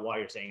intent about why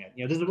you're saying it.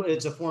 You know,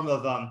 it's a form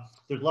of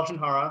there's lashon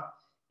hara,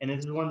 and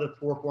this is one of the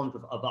four forms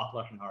of avak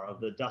lashon hara, of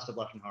the dust of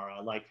lashon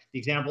hara. Like the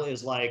example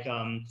is like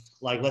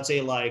let's say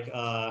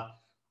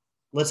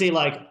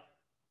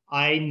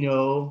I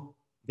know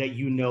that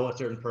you know a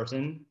certain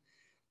person,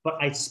 but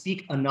I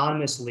speak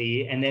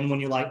anonymously, and then when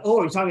you're like,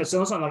 oh, are you talking about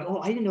so-and-so? I'm like, oh,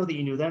 I didn't know that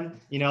you knew them.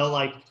 You know,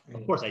 like,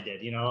 of course I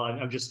did. You know,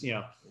 I'm just, you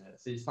know. Yeah,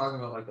 so he's talking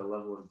about like a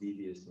level of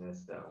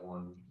deviousness that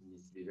one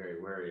needs to be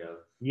very wary of.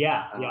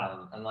 Yeah,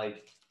 And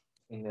like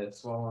in the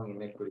swallowing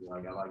iniquity,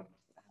 like I like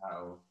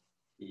how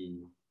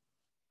he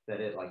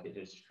said it. Like it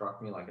just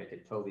struck me. Like I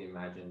could totally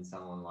imagine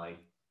someone like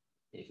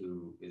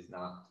who is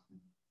not,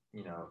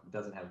 you know,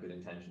 doesn't have good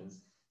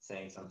intentions,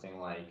 saying something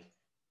like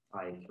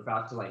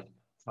about to like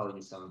tell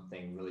you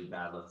something really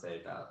bad, let's say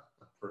about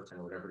a person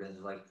or whatever it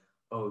is, like,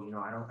 oh, you know,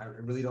 I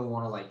really don't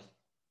want to like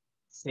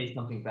say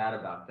something bad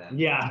about them.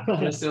 Yeah.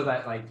 Just so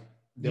that like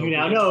you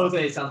now know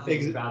say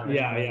something about them.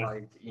 Yeah.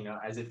 Like, you know,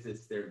 as if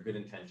it's their good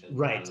intention.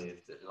 Right. Really.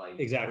 It's like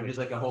exactly. Which is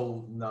like a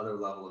whole nother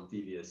level of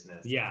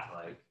deviousness. Yeah.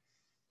 Like.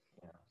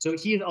 Yeah. So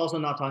he's also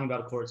not talking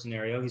about a court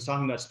scenario. He's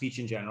talking about speech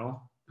in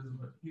general. Does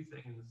what he's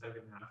saying in the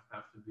second half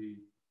have to be,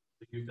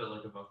 like you said,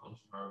 like about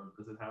functional,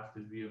 does it have to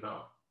be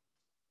about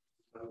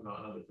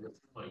another person?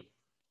 Like,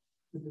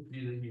 could it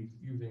be that he's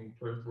using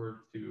choice words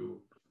to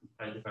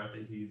hide the fact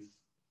that he's,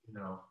 you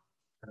know,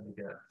 trying to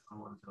get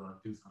someone to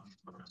do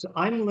something? So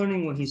I'm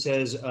learning when he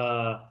says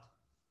divrei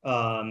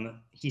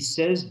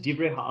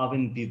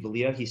ha'avin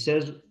biblia. He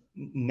says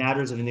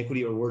matters of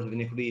iniquity or words of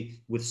iniquity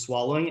with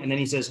swallowing, and then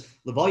he says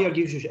leval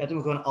yargishu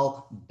she'etem hakavana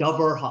al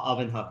davar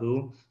ha'avin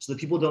hahu, so that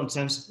people don't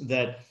sense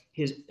that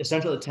his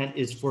essential intent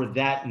is for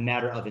that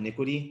matter of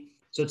iniquity.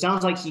 So it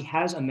sounds like he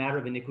has a matter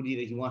of iniquity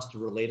that he wants to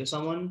relay to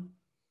someone,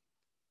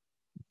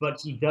 but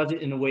he does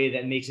it in a way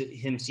that makes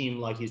him seem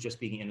like he's just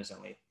speaking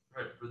innocently.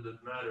 Right, but the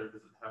matter, does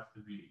it have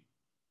to be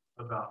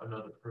about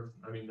another person?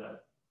 I mean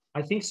that.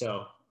 I think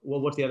so.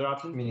 Well, what's the other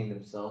option? Meaning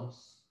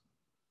themselves.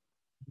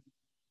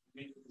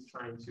 Maybe he's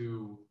trying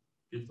to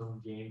get some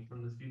gain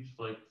from the speech,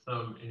 like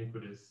some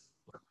iniquitous.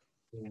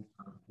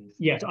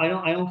 Yes, I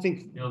don't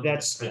think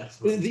that's.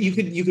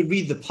 You could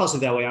read the pasuk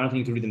that way. I don't think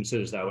you could read the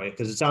Mesudahs that way,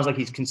 because it sounds like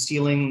he's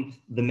concealing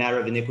the matter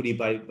of iniquity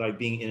by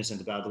being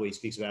innocent about it, the way he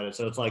speaks about it.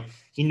 So it's like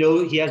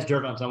he has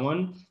dirt on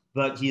someone,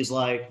 but he's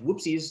like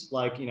whoopsies,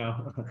 like, you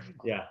know.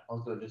 Yeah.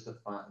 Also, just to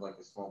find like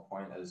a small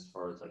point as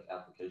far as like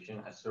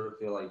application, I sort of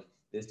feel like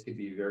this could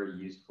be very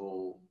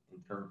useful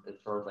in terms as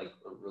far as like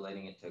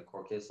relating it to a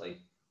court case, like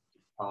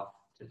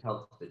to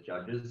tell the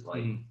judges,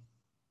 like.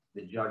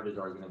 The judges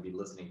are going to be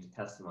listening to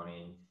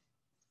testimony, and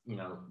you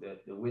know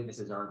the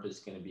witnesses aren't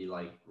just going to be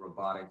like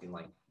robotic and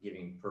like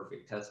giving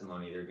perfect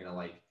testimony. They're going to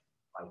like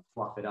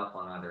fluff it up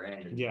on either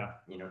end, and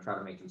you know, try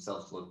to make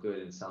themselves look good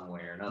in some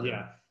way or another.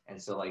 Yeah.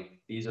 And so like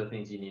these are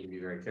things you need to be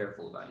very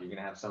careful about. You're going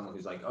to have someone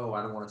who's like, oh,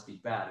 I don't want to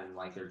speak bad, and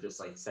like they're just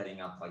like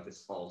setting up like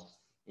this false,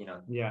 you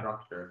know,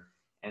 structure,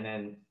 and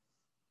then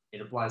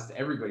it applies to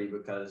everybody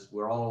because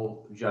we're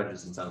all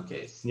judges in some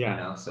case. You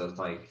know, so it's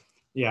like.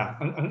 Yeah,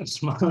 I'm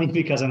smiling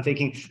because I'm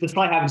thinking this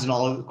probably happens in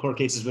all court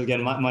cases, but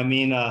again, my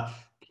main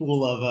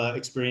pool of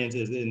experience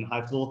is in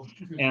high school,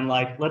 and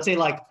like let's say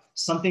like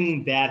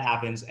something bad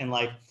happens, and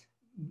like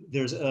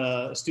there's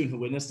a student who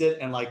witnessed it,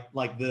 and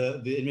like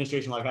the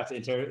administration like have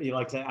to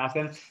to ask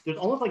them. There's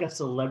almost like a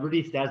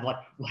celebrity status, like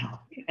wow,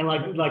 and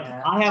like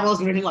I have all this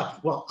information,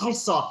 like well I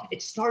saw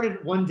it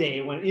started one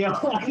day when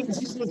it's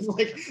just this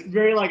like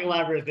very like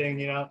elaborate thing,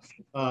 yeah.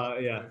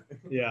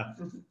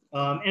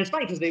 And it's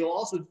funny because they'll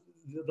also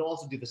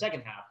do the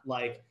second half,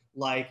 like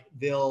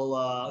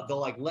they'll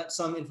like let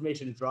some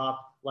information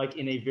drop like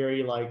in a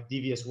very like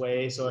devious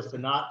way so as to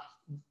not.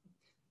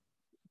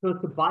 So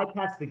to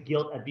bypass the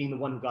guilt at being the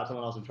one who got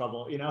someone else in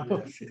trouble, Yeah.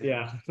 That's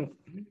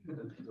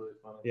really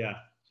funny. Yeah.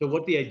 So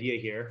what's the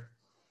idea here?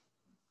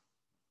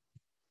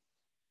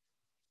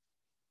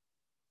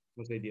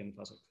 What's the idea in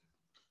the pasuk?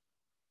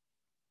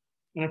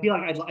 And I feel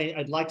like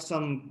I'd like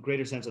some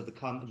greater sense of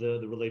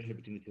the relationship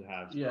between the two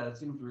halves. Yeah, it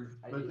seems weird.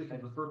 But I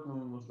think the first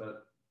one was about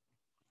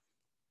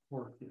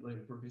four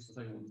pieces. The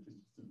second one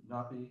was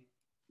not be.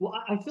 Well,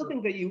 I still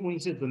think that when he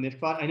says the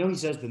mishpat, I know he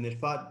says the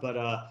mishpat, but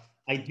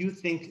I do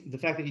think the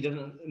fact that he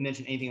doesn't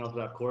mention anything else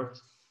about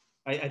courts,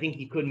 I think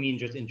he could mean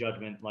just in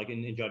judgment, like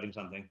in judging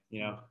something,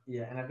 Yeah,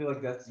 and I feel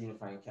like that's the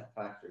unifying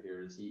factor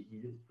here is he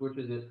just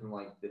switches it from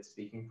like the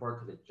speaking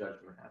part to the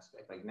judgment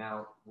aspect. Like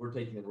now we're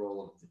taking the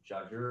role of the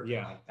judger,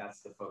 and like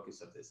that's the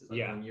focus of this. Is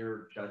like when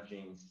you're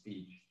judging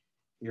speech,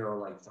 here are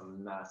like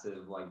some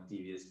massive like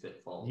devious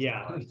pitfalls.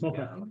 Yeah,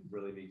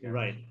 really be careful.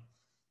 Right.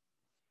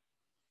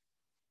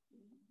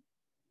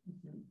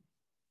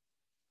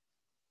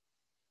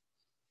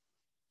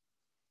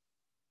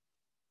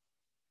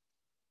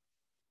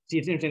 See,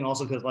 it's interesting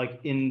also because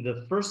like in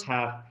the first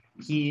half,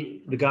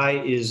 the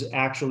guy is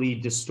actually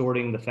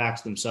distorting the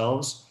facts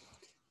themselves.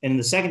 And in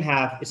the second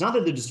half, it's not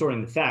that they're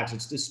distorting the facts,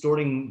 it's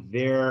distorting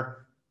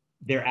their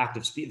act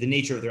of the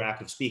nature of their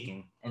act of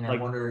speaking. And I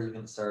wonder if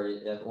it's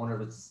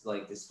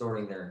like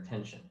distorting their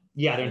intention.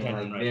 Yeah, their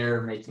intention, like they're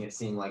making it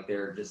seem like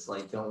they're just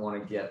like don't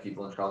want to get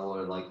people in trouble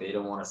or like they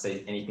don't want to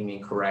say anything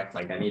incorrect.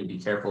 Like I need to be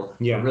careful.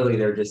 Yeah. But really,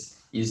 they're just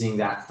using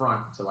that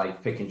front to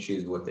like pick and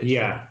choose what they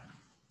say.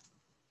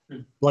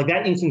 Like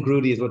that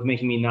incongruity is what's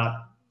making me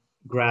not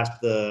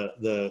grasp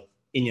the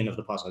inyan of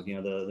the pasuk,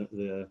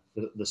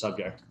 the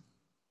subject.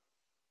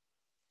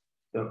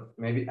 So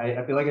maybe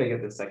I feel like I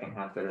get the second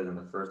half better than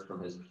the first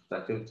from his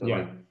perspective. So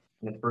like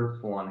in the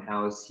first one,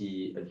 how is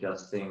he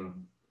adjusting?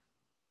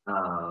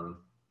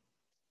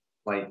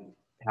 Like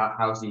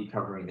how is he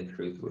covering the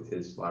truth with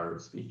his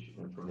flowery speech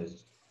and from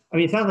his? I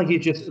mean, it sounds like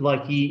he's just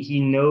like he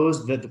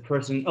knows that the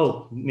person.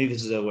 Oh, maybe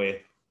this is a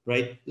way.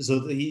 Right,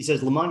 so he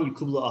says, "Laman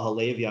yukubla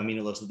ahalev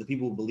yaminullah," so the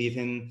people will believe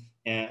him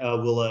and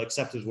will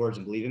accept his words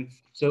and believe him.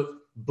 So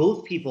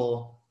both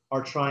people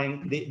are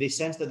trying. They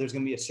sense that there's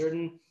going to be a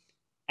certain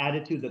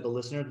attitude that the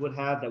listeners would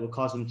have that would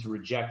cause them to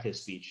reject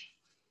his speech.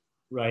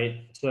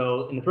 Right.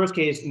 So in the first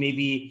case,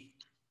 maybe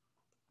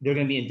they're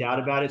going to be in doubt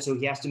about it. So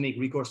he has to make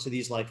recourse to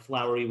these like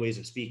flowery ways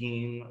of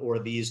speaking or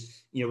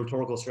these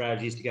rhetorical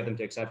strategies to get them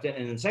to accept it.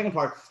 And in the second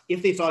part,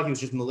 if they thought he was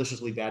just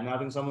maliciously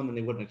bad-mouthing someone, then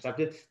they wouldn't accept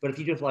it. But if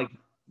he just like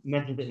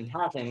mentions it in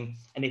passing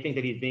and they think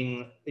that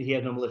he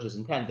has no malicious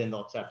intent, then they'll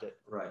accept it.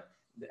 Right.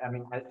 I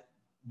mean,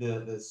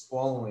 the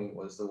swallowing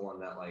was the one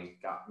that like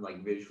got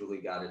like visually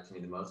got it to me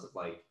the most. Of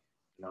like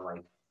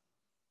like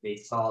they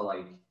saw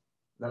like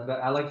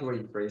I like the way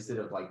you phrased it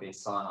of like they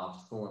saw an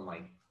obstacle and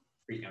like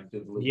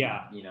preemptively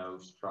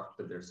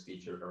structured their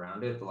speech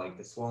around it. But like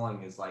the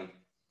swallowing is like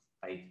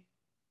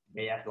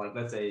they act like,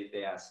 let's say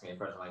they ask me a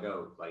question like,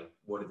 oh, like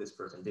what did this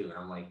person do? And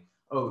I'm like,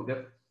 oh,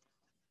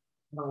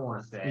 I don't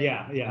want to say.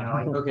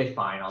 Like, okay,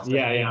 fine, I'll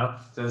say.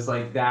 So it's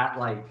like that,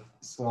 like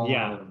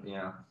swallowing.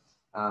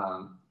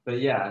 But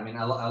yeah, I mean,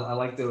 I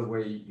like the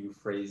way you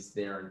phrase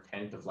their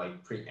intent of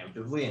like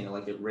preemptively, and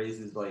like it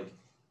raises like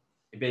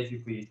it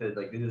basically says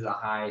like this is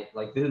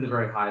a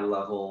very high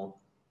level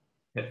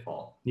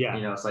pitfall.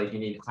 It's like you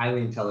need highly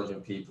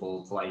intelligent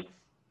people to like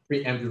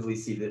preemptively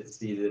see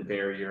the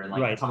barrier and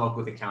like come up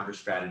with a counter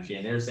strategy.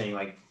 And they're saying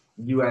like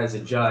you as a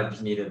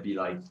judge need to be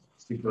like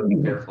super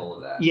careful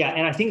of that. Yeah,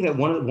 and I think that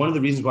one of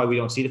the reasons why we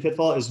don't see the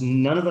pitfall is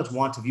none of us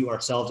want to view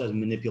ourselves as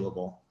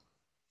manipulable.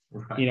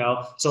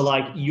 Right. So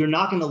like you're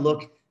not going to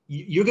look.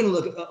 You're going to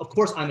look. Of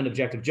course, I'm an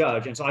objective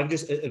judge, and so I can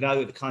just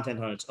evaluate the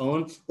content on its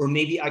own, or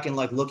maybe I can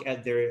like look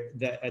at their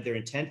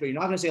intent. But you're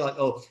not going to say like,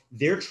 oh,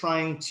 they're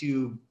trying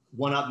to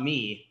one up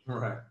me.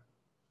 Right.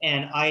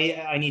 And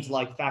I need to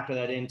like factor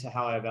that into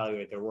how I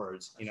evaluate their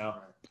words.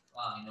 Wow,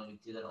 we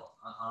do that all.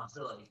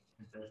 Honestly, like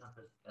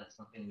that's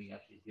something we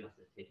actually do have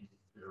to take into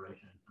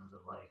consideration in terms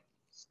of like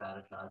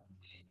strategizing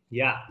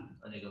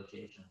a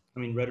negotiation. I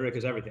mean, rhetoric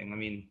is everything. I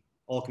mean,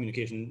 all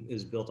communication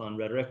is built on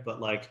rhetoric, but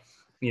like,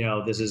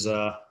 this is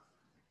Why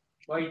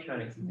are you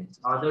trying to convince?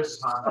 Are there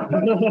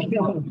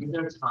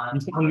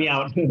times? Me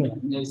out.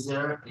 Is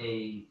there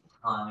a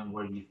time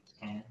where you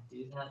can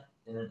do that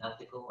in an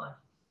ethical way?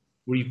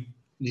 Where did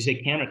you say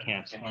can or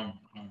can't? Can.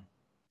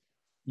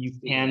 You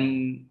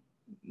can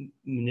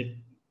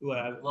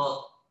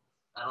Well,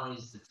 I don't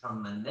use the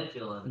term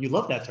manipulative. You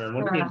love that term.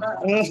 What do you mean?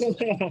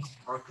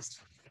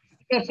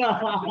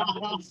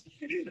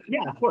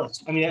 Yeah, of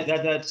course. I mean,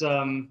 that's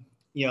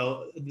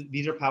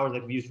these are powers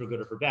that we use for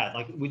good or for bad.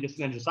 Like we just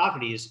mentioned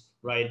Socrates,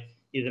 right?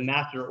 is a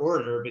master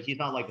orator, but he's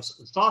not like the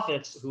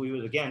sophists who he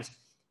was against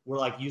were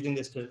like using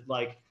this to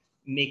like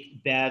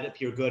make bad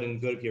appear good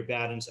and good appear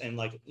bad, and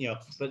like, you know,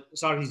 but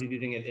Socrates is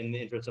using it in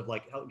the interest of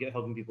like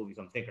helping people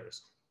become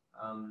thinkers.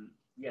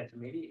 Yeah, so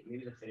maybe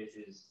the finish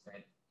is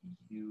that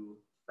you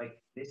like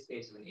this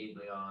case of an aid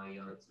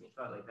it's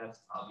like that's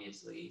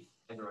obviously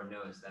everyone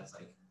knows that's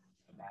like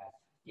a bad,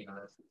 you know,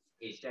 that's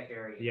a check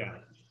area. Yeah.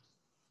 Like,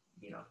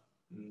 you know,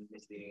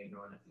 misleading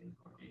everyone at the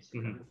case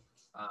or whatever.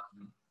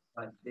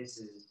 But this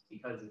is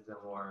because it's a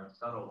more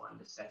subtle one.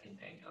 The second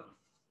thing of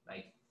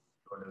like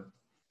sort of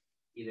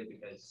either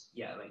because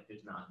like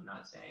there's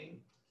not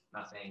saying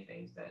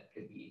things that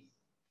could be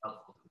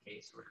helpful to the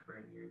case or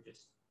whatever, and you're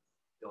just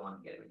don't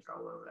want to get him in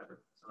trouble or whatever,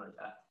 something like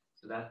that.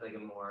 So that's like a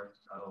more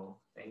subtle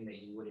thing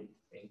that you wouldn't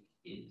think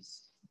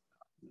is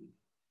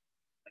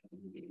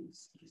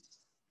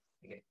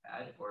I guess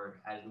bad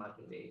or as much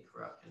of a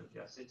corruption of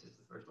justice as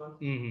the first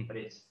one. But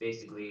it's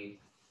basically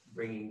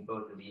bringing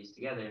both of these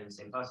together in the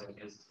same pasuk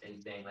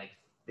and saying like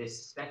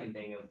this second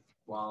thing of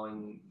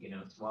swallowing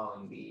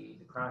the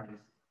crime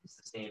is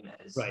the same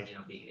as you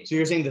know being. So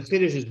you're saying the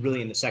finish is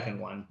really in the second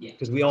one,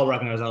 because we all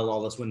recognize that a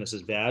lawless witness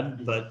is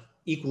bad, but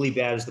equally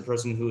bad is the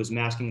person who is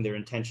masking their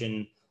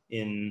intention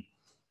in,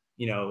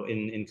 you know,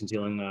 in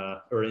concealing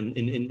or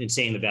in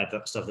saying the bad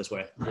stuff this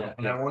way. Yeah,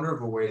 and I wonder if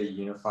a way to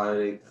unify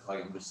it,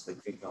 like I'm just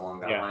like thinking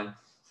along that line,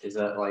 is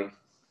that like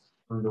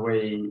from the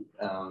way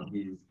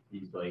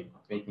he's like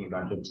thinking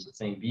about it,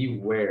 saying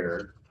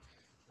beware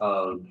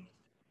of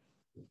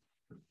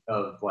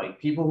like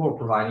people who are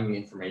providing you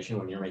information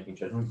when you're making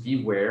judgment.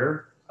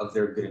 Beware of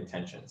their good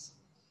intentions.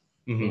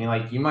 Meaning,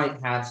 like, you might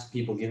have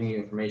people giving you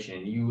information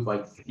and you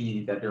like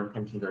see that their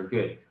intentions are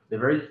good. The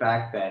very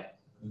fact that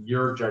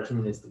your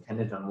judgment is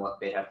dependent on what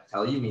they have to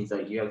tell you means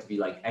that you have to be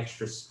like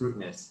extra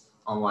scrutinous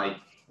on like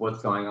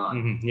what's going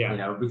on. You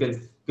know,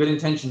 because good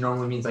intention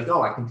normally means like,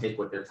 oh, I can take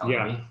what they're telling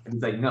me. And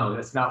it's like, no,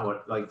 that's not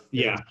what like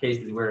there's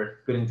cases where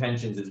good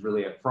intentions is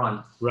really a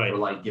front for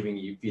like feeding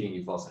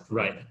you false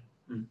information.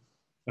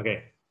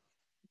 Okay.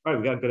 All right,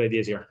 we got good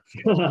ideas here.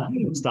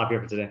 Stop here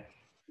for today.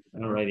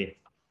 All righty.